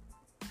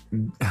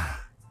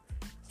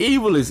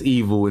evil is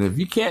evil, and if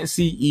you can't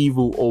see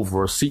evil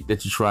over a seat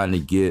that you're trying to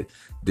get,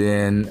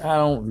 then I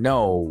don't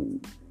know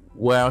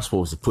where I'm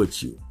supposed to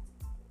put you.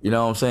 You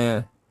know what I'm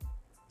saying?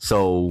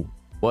 So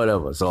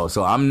whatever. So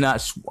I'm not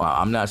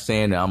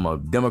saying that I'm a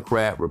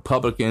Democrat,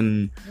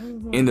 Republican,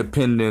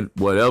 independent,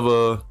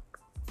 whatever.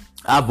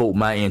 I vote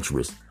my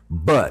interest,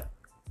 but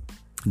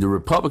the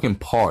Republican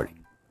Party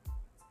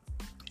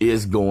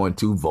is going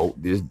to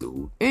vote this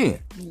dude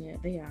in. Yeah,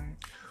 they are.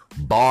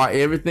 Bar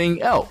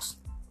everything else.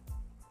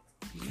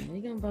 Yeah, they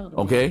gonna vote.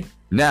 Okay,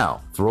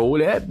 now throw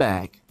that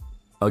back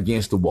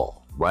against the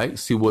wall, right?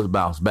 See what's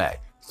bounced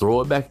back.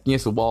 Throw it back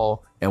against the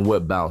wall, and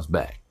what bounced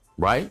back,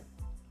 right?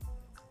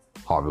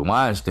 Harvey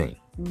Weinstein,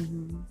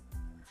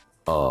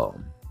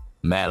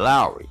 Matt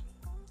Lowry,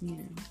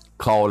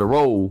 called the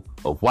roll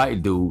of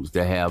white dudes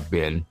that have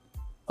been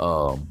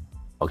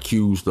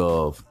accused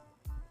of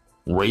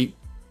rape,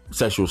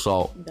 sexual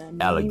assault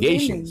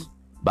allegations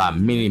by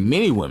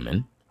many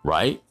women,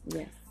 right?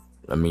 Yes.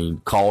 I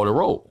mean, call the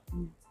roll.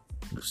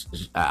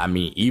 I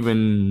mean,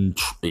 even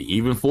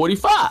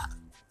 45.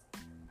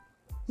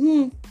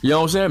 You know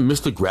what I'm saying?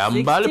 Mr. Grab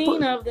him by the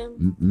pussy.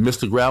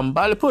 Mr. Grab him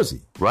by the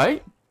pussy,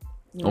 right?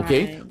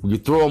 Okay, you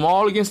throw them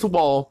all against the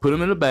wall, put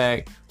them in the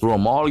bag, throw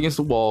them all against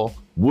the wall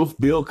with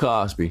Bill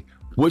Cosby.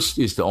 Which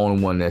is the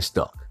only one that's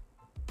stuck?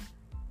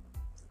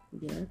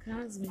 Bill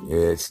Cosby.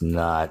 It's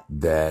not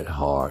that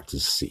hard to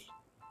see.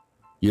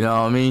 You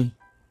know what I mean?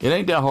 It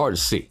ain't that hard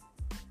to see.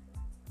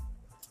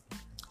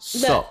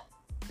 So,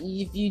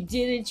 if you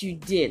did it, you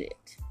did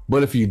it.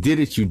 But if you did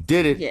it, you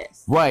did it.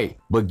 Yes. Right.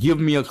 But give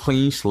me a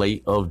clean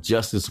slate of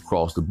justice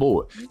across the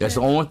board. Okay. That's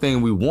the only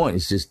thing we want,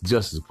 is just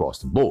justice across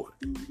the board.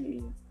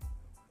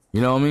 You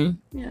know what I mean?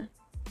 Yeah.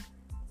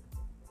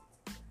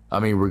 I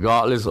mean,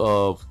 regardless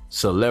of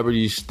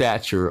celebrity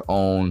stature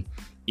on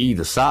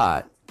either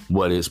side,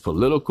 whether it's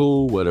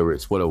political, whether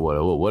it's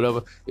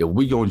whatever, if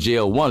we go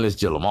jail one, let's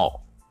jail them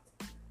all.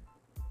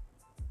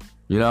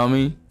 You know what I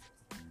mean?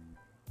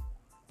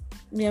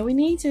 Yeah, we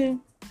need to.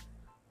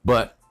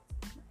 But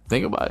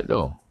think about it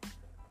though.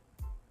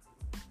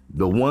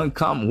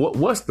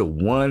 What's the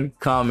one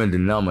common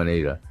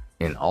denominator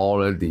in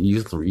all of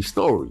these three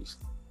stories?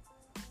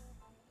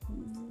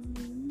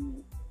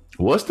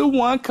 What's the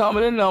one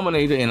common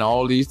denominator in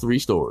all these three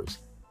stories?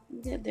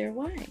 That they're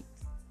white.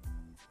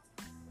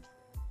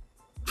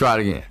 Try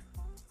it again.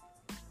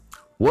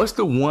 What's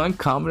the one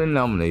common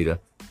denominator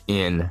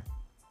in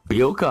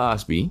Bill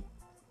Cosby,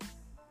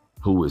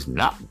 who is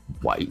not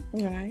white?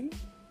 Right.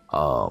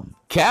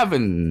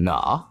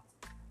 Kavanaugh,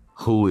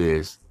 who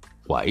is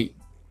white,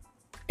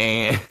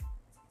 and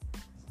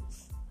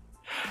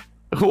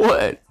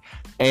what?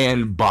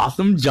 And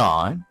Bothem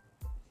John,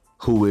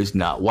 who is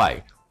not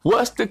white.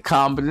 What's the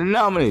common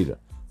denominator?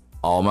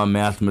 All my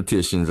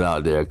mathematicians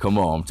out there, come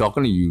on, I'm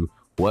talking to you.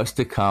 What's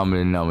the common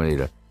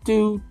denominator?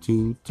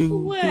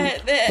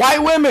 What? White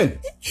women.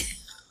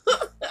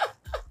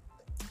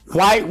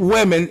 White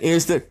women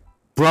is the...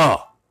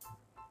 Bruh.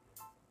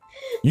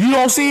 You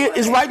don't see it?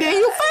 It's right there in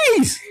your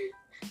face.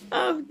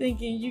 I'm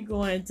thinking you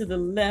going to the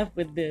left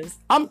with this.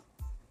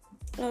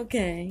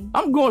 Okay.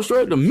 I'm going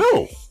straight to the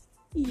middle.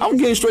 Yes, I'm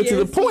getting straight to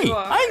the point.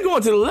 I ain't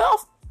going to the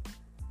left.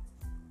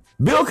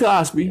 Bill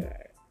Cosby,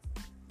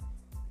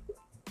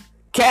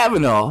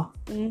 Kavanaugh,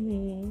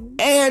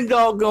 and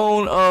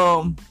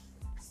doggone,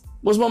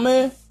 what's my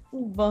man?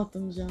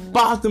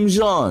 Bothem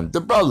John, the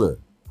brother.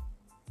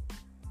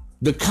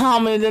 The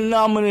common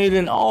denominator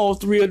in all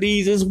three of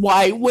these is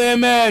white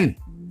women.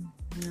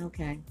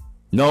 Okay.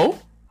 No?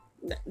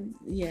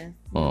 Yeah.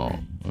 Oh.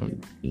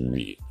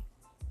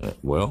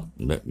 Well,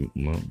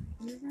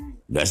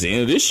 that's the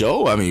end of this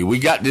show. I mean, we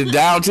got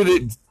down to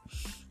the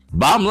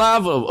bottom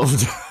line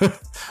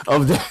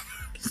of that.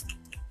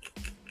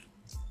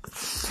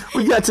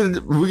 We got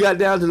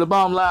down to the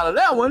bottom line of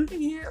that one.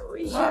 Yeah,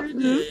 we sure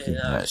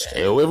did.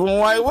 Stay away from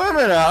white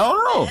women. I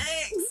don't know.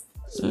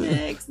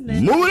 Next.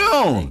 Moving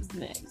on.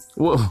 Next.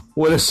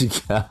 What else you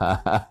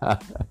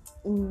got?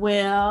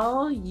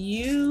 Well,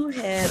 you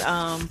had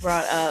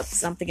brought up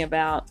something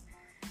about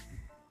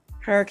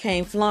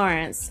Hurricane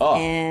Florence,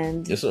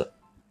 and yes, sir.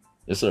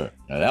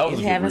 Now, that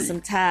was having some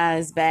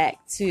ties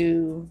back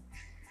to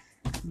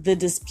the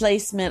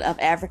displacement of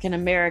African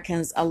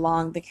Americans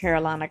along the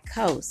Carolina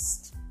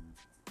coast.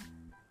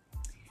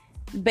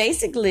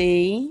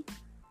 Basically,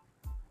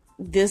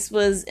 this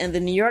was in the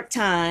New York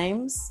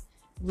Times,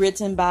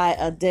 written by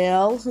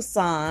Adele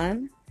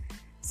Hassan,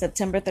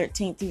 September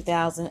 13,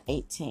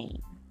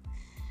 2018.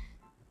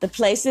 The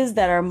places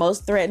that are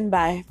most threatened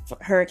by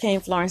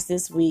Hurricane Florence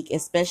this week,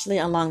 especially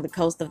along the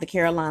coast of the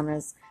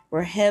Carolinas,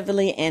 were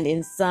heavily and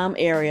in some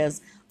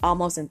areas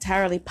almost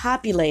entirely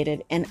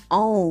populated and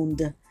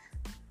owned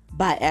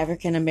by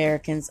African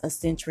Americans a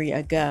century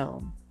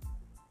ago.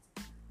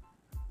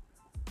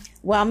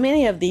 While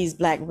many of these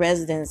Black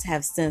residents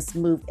have since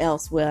moved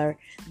elsewhere,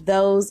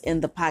 those in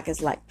the pockets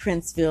like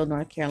Princeville,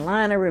 North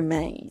Carolina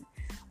remain.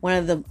 One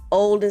of the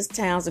oldest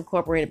towns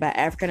incorporated by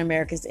African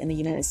Americans in the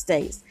United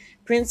States.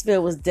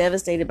 Princeville was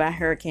devastated by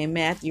Hurricane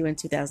Matthew in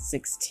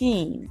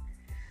 2016,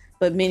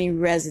 but many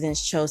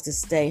residents chose to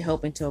stay,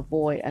 hoping to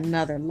avoid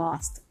another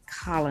lost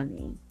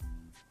colony.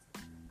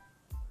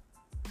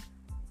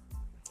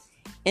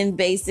 And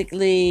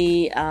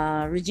basically,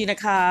 Regina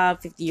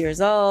Cobb, 50 years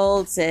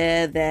old,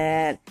 said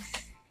that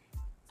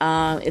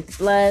if the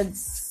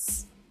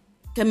floods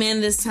come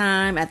in this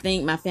time, I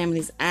think my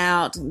family's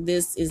out.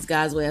 This is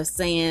God's way of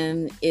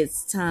saying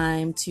it's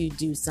time to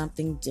do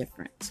something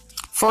different.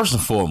 First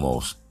and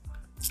foremost,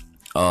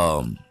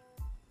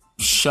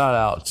 shout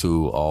out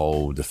to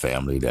all the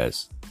family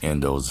that's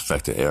in those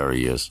affected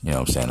areas. You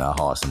know what I'm saying? Our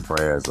hearts and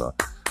prayers are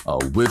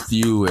with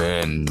you,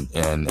 and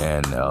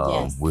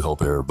yes. We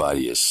hope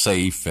everybody is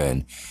safe.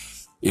 And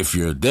if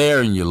you're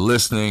there and you're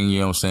listening, you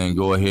know what I'm saying,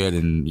 go ahead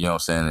and, you know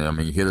what I'm saying, I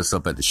mean, hit us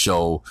up at the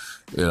show.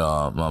 You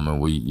know, I mean,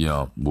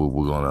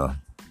 we're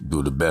gonna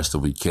do the best that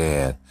we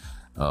can.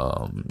 You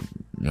know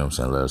what I'm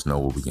saying, let us know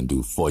what we can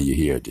do for you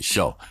here at the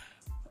show.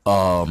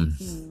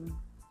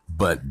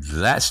 But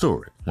that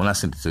story, when I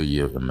sent it to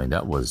you, I mean,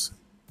 that was,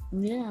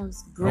 yeah, it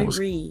was a great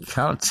read.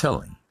 Kind of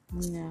telling.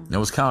 Yeah. It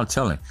was kind of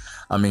telling.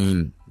 I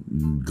mean,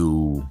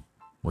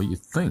 what do you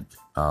think?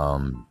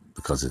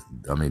 Because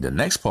the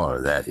next part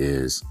of that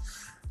is,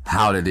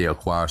 how did they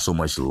acquire so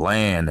much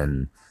land?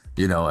 And,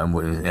 you know,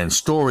 and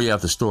story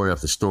after story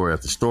after story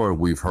after story,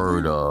 we've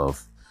heard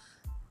of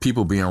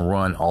people being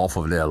run off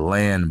of their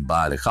land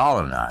by the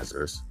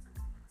colonizers.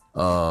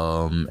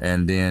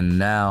 And then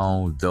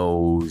now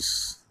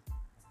those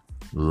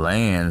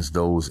lands,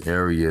 those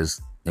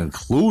areas,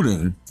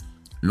 including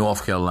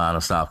North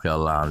Carolina, South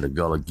Carolina, the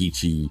Gullah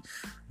Geechee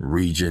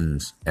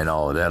regions and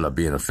all that, are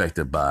being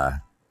affected by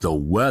the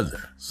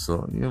weather.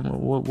 So, you know,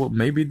 what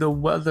maybe the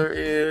weather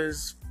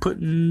is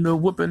putting the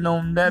whipping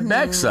on that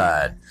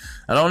backside.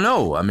 I don't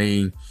know. I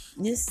mean,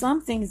 there's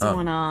something's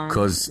going on.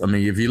 Because, I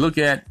mean, if you look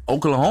at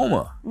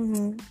Oklahoma,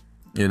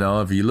 you know,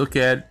 if you look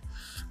at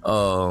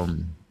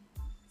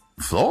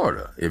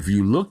Florida, if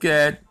you look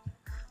at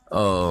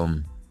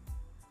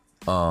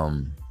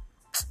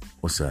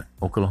what's that?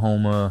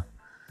 Oklahoma.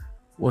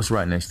 What's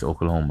right next to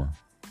Oklahoma?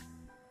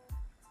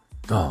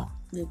 Oh.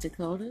 The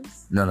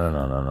Dakotas? No.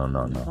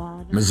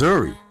 Nevada?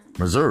 Missouri.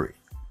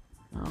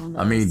 Oh, no,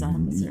 I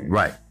mean,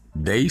 right.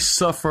 They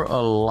suffer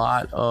a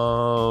lot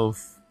of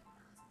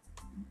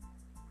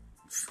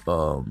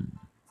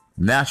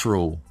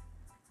natural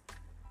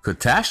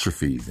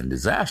catastrophes and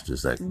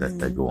disasters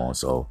that go on.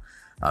 So,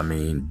 I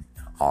mean,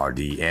 are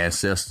the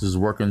ancestors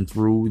working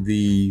through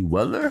the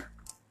weather?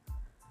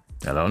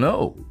 I don't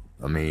know.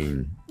 I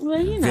mean, well,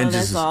 you know,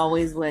 that's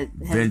always what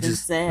has been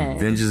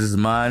said. Vengeance is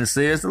mine,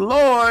 says the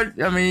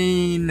Lord. I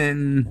mean,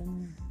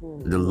 and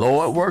the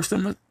Lord works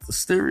them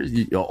mysterious.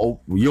 You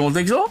don't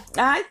think so?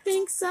 I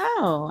think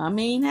so. I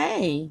mean,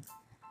 hey.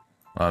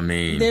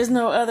 There's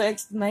no other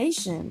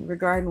explanation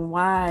regarding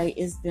why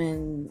it's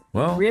been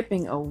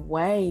ripping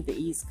away the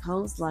East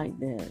Coast like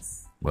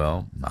this.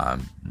 Well,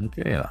 I'm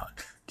okay.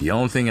 The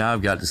only thing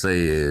I've got to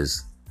say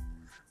is,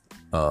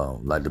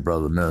 like the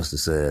brother minister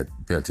said,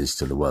 pay attention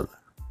to the weather.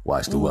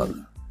 Watch the weather.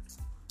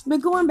 But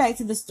going back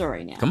to the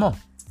story now. Come on.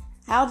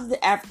 How did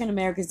the African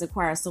Americans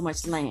acquire so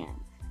much land?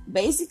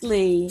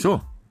 Basically,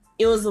 sure,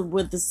 it was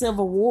with the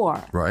Civil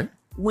War. Right.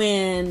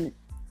 When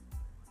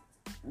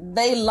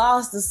they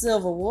lost the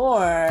Civil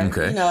War,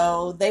 you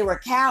know, they were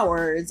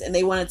cowards and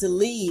they wanted to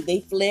leave. They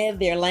fled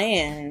their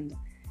land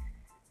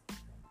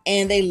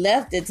and they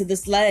left it to the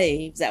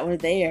slaves that were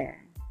there.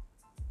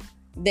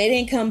 They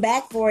didn't come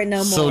back for it no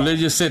more. So they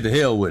just said the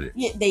hell with it.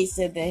 Yeah, they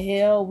said the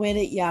hell with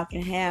it. Y'all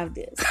can have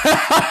this.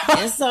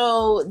 And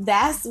so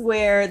that's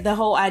where the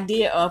whole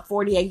idea of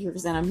 40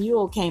 acres and a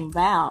mule came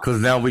about. Because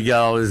now we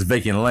got all this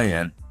vacant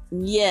land.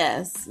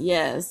 Yes.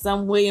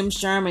 Some William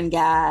Sherman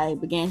guy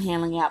began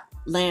handing out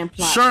land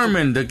plots.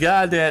 Sherman, the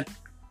guy that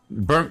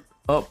burnt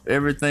up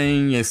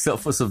everything except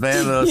for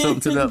Savannah or something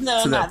to that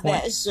no, to not that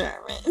point. That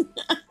Sherman.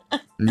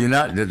 You're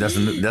not?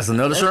 That's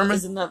another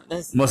Sherman?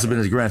 Must have been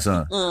his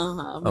grandson.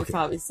 Okay.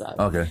 Probably so.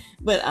 Okay.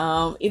 But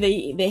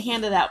they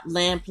handed out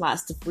land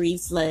plots to free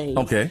slaves.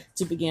 Okay.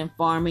 To begin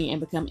farming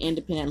and become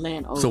independent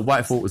landowners. So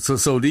white folks.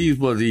 So these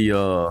were the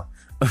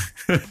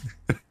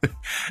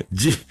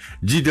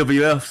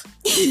GWFs.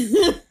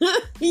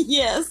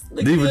 Yes.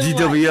 These were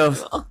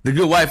GWFs. The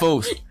good white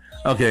folks.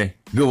 Okay,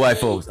 good white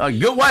folks.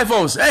 Good white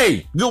folks.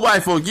 Hey, good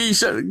white folks. Give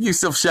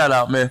yourself a shout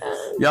out, man.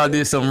 Y'all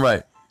did something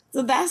right.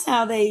 So that's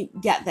how they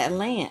got that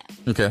land.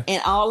 Okay.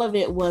 And all of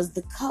it was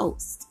the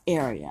coast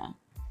area.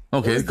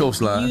 Okay, the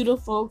coastline.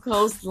 Beautiful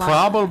coastline.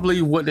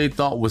 Probably what they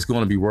thought was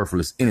going to be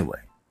worthless anyway.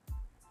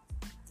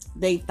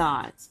 They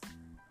thought.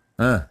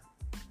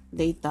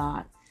 They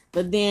thought.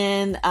 But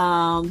then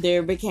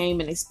there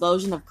became an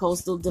explosion of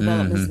coastal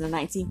developments in the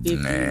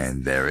 1950s.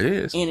 And there it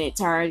is. And it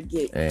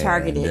targeted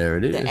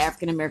the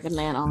African American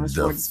landowners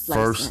for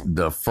displacement.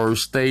 The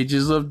first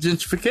stages of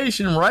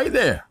gentrification right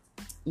there.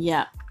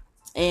 Yeah.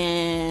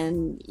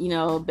 And,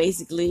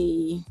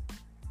 basically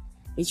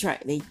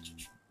they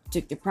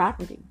took the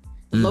property.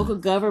 The local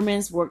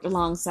governments worked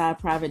alongside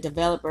private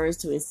developers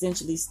to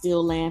essentially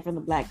steal land from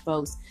the black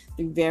folks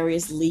through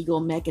various legal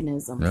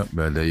mechanisms. Yep,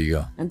 but there you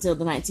go. Until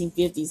the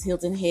 1950s,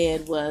 Hilton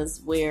Head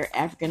was where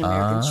African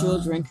American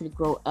children could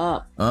grow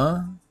up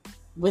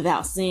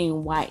without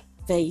seeing white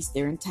face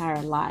their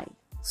entire life.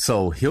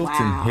 So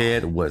Hilton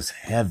Head was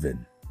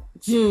heaven.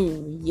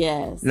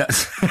 Yes.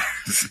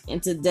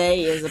 And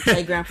today is a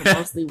playground for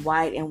mostly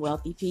white and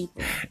wealthy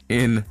people.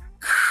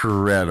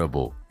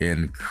 Incredible.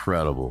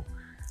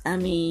 I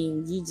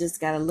mean, you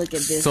just got to look at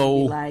this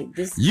and be like,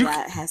 this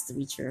has to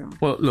be true.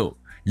 Well, look,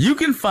 you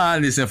can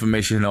find this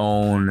information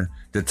on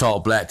the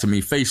Talk Black to Me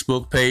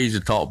Facebook page, the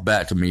Talk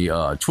Black to Me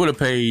Twitter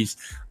page,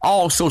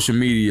 all social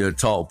media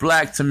Talk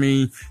Black to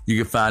Me. You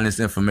can find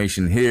this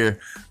information here.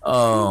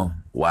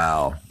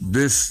 Wow.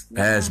 This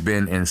has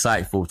been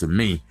insightful to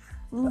me.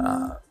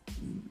 I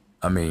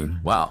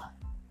mean, wow.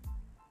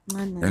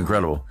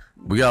 Incredible.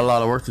 We got a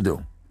lot of work to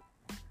do.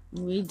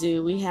 We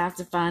do. We have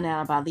to find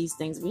out about these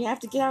things. We have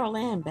to get our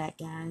land back,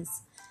 guys.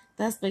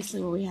 That's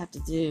basically what we have to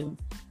do.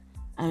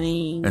 I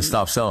mean, and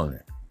stop selling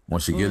it.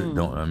 Once you get it,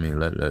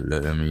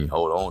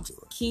 hold on to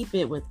it. Keep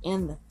it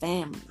within the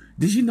family.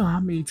 Did you know how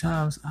many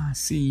times I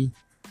see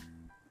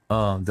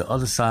the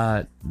other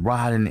side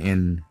riding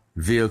in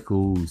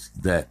vehicles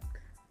that,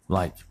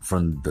 like,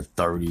 from the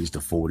 30s, the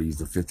 40s,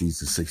 the 50s,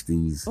 the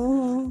 60s,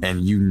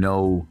 and you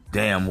know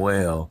damn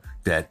well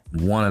that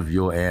one of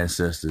your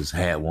ancestors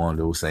had one of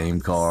those same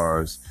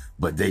cars,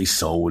 but they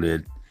sold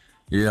it.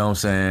 You know what I'm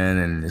saying?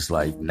 And it's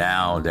like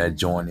now that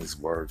joint is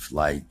worth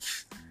like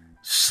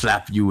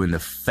slap you in the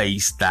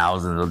face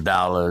thousands of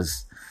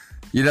dollars.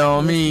 You know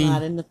what I mean? It's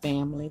not in the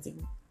family to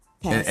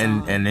pass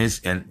on.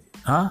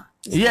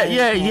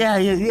 Yeah.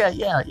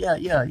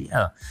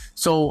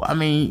 So I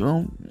mean,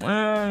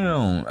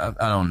 I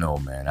don't know,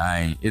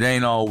 man. It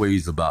ain't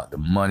always about the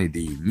money,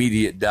 the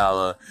immediate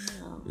dollar.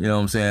 You know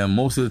what I'm saying?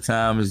 Most of the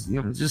time is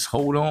just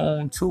hold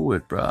on to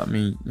it, bro. I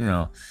mean,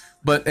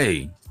 but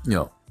hey,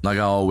 like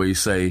I always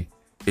say,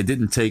 it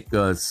didn't take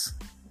us,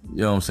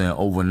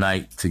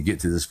 overnight to get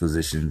to this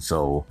position.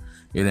 So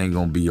it ain't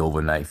gonna be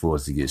overnight for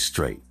us to get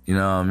straight. You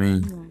know what I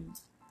mean? Right.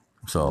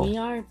 So we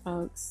are,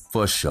 folks.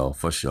 For sure.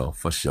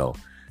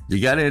 You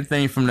got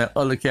anything from that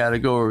other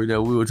category that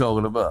we were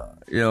talking about?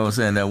 You know what I'm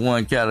saying? That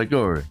one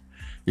category.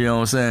 You know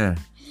what I'm saying?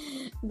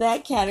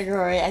 That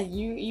category,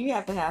 you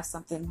have to have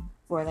something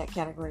for that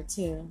category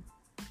too.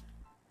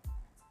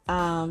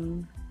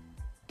 Talking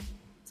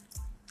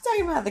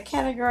about the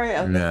category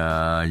of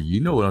Nah,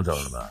 you know what I'm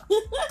talking about.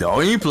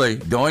 Don't even play.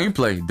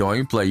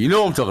 You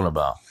know what I'm talking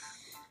about.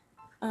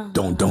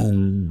 Don't.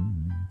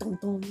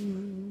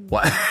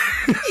 What?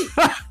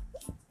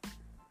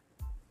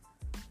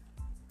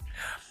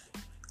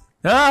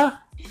 Huh?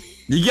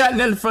 You got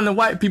nothing from the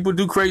white people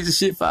do crazy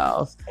shit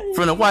files?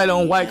 From the white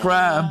on white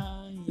crime?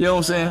 You know what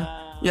I'm saying?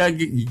 Yeah,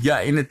 you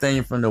got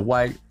anything from the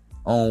white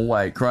on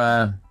white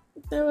crime?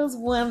 There was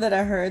one that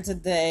I heard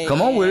today.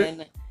 Come on with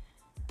it.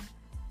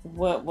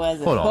 What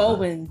was it?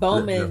 Bowman,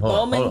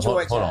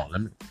 Georgia. Hold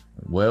on.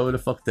 Wherever the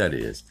fuck that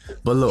is.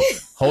 But look,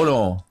 hold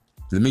on.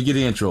 Let me get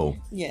the intro.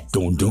 Yes.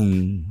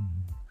 Doom.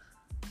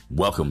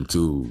 Welcome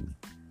to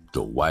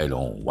the white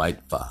on white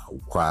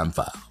crime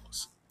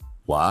files.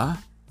 Why?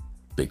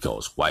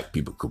 Because white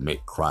people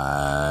commit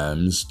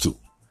crimes too.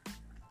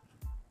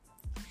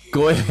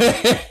 Go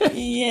ahead.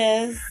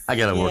 Yes. I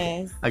gotta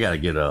work. I gotta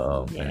get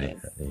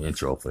an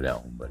intro for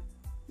that one, but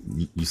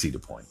you see the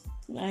point.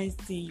 I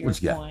see your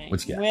point.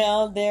 What you got?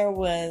 Well, there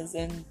was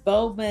in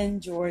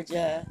Bowman,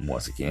 Georgia.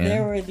 Once again,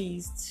 there were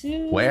these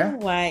two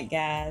white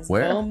guys.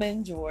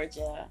 Bowman,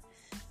 Georgia,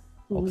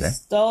 who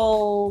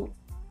stole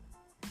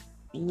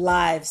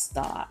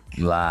livestock,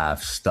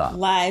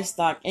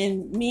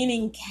 and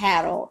meaning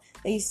cattle.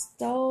 They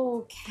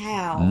stole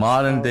cows.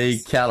 Modern day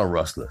cattle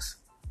rustlers.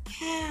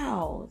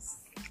 Cows.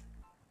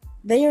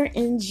 They are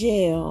in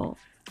jail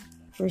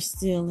for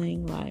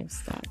stealing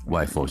livestock.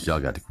 White folks, y'all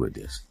got to quit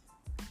this.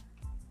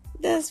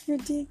 That's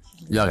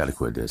ridiculous. Y'all got to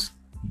quit this.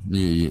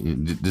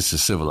 This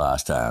is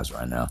civilized times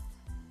right now.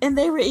 And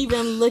they were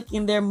even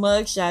looking, their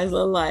mugshots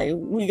look like,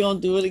 we gonna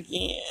do it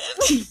again.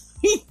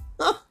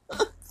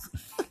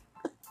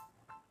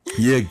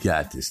 You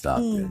got to stop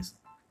this.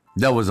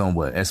 That was on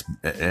what?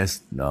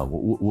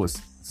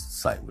 What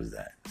site was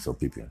that? So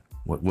people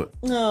What?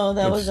 No,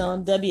 that was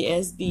on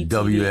WSB.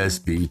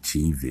 WSB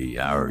TV.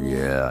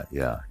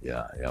 Yeah.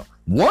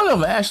 One of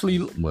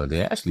them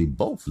they actually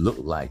both look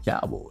like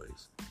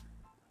cowboys.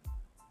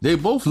 They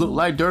both look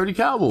like dirty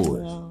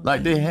cowboys. Yeah.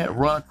 Like they had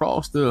run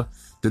across the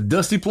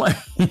dusty plain.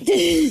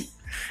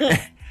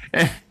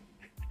 And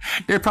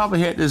they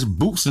probably had this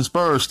boots and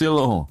spurs still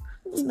on.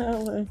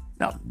 No way.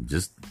 No,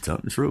 just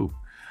telling the truth.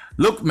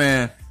 Look,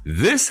 man,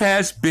 this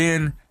has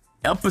been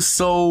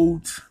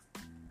episode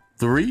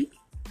 3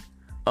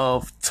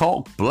 of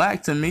Talk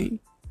Black to Me.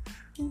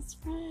 That's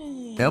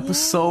right.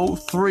 Episode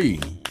 3.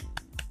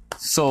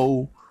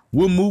 So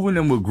we're moving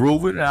and we're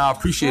grooving. And I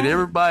appreciate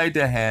everybody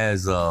that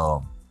has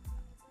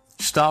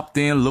stopped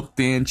in, looked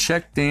in,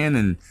 checked in,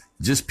 and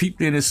just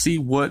peeped in to see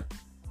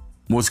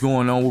what's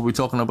going on, what we're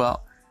talking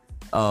about.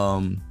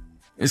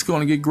 It's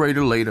going to get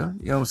greater later.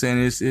 You know what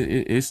I'm saying?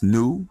 It's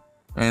new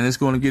and it's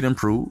going to get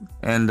improved.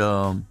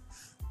 And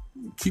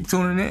keep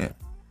tuning in.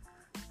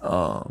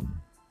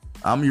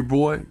 I'm your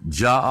boy,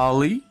 Ja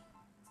Ali,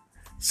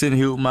 sitting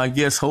here with my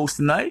guest host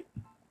tonight,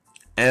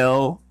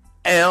 LL.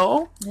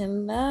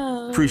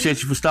 Hello.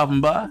 Appreciate you for stopping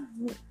by.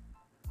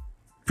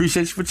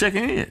 Appreciate you for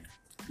checking in.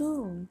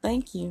 Oh,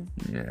 thank you.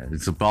 Yeah,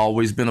 it's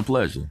always been a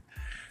pleasure.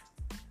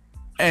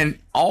 And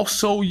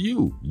also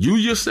you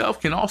yourself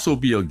can also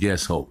be a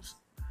guest host.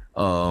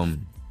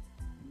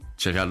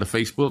 Check out the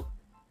Facebook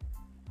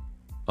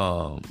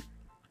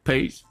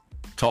page,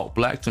 Talk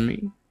Black to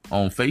Me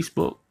on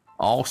Facebook.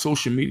 All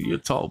social media,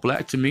 Talk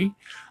Black to Me.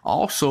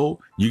 Also,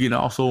 you can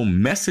also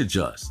message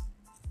us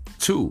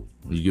too.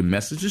 You can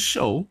message the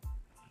show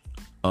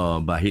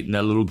by hitting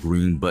that little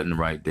green button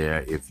right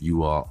there if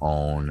you are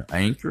on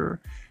Anchor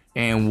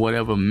and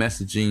whatever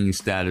messaging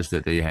status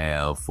that they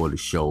have for the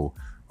show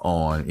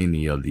on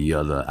any of the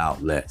other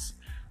outlets.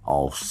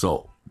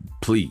 Also,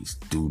 please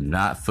do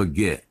not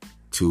forget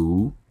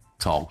to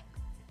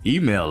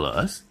email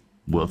us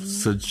with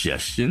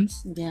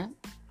suggestions. Yeah.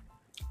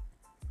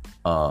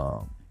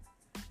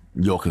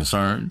 Your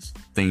concerns,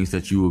 things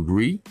that you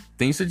agree,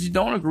 things that you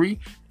don't agree,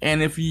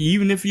 and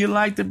even if you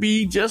like to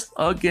be just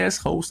a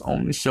guest host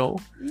on the show,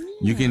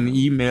 you can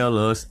email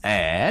us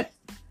at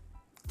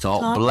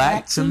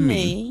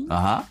talkblacktome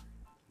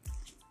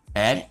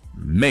at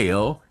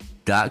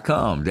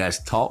mail.com.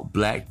 That's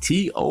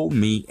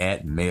talkblacktome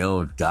at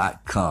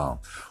mail.com.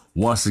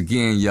 Once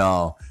again,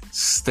 y'all,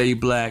 stay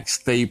black,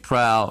 stay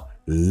proud,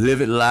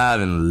 live it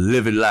live and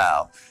live it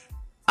loud.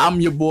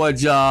 I'm your boy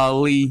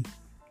Jolly,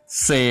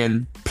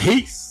 saying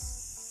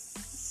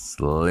peace.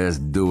 Let's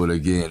do it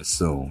again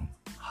soon.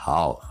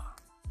 Holla.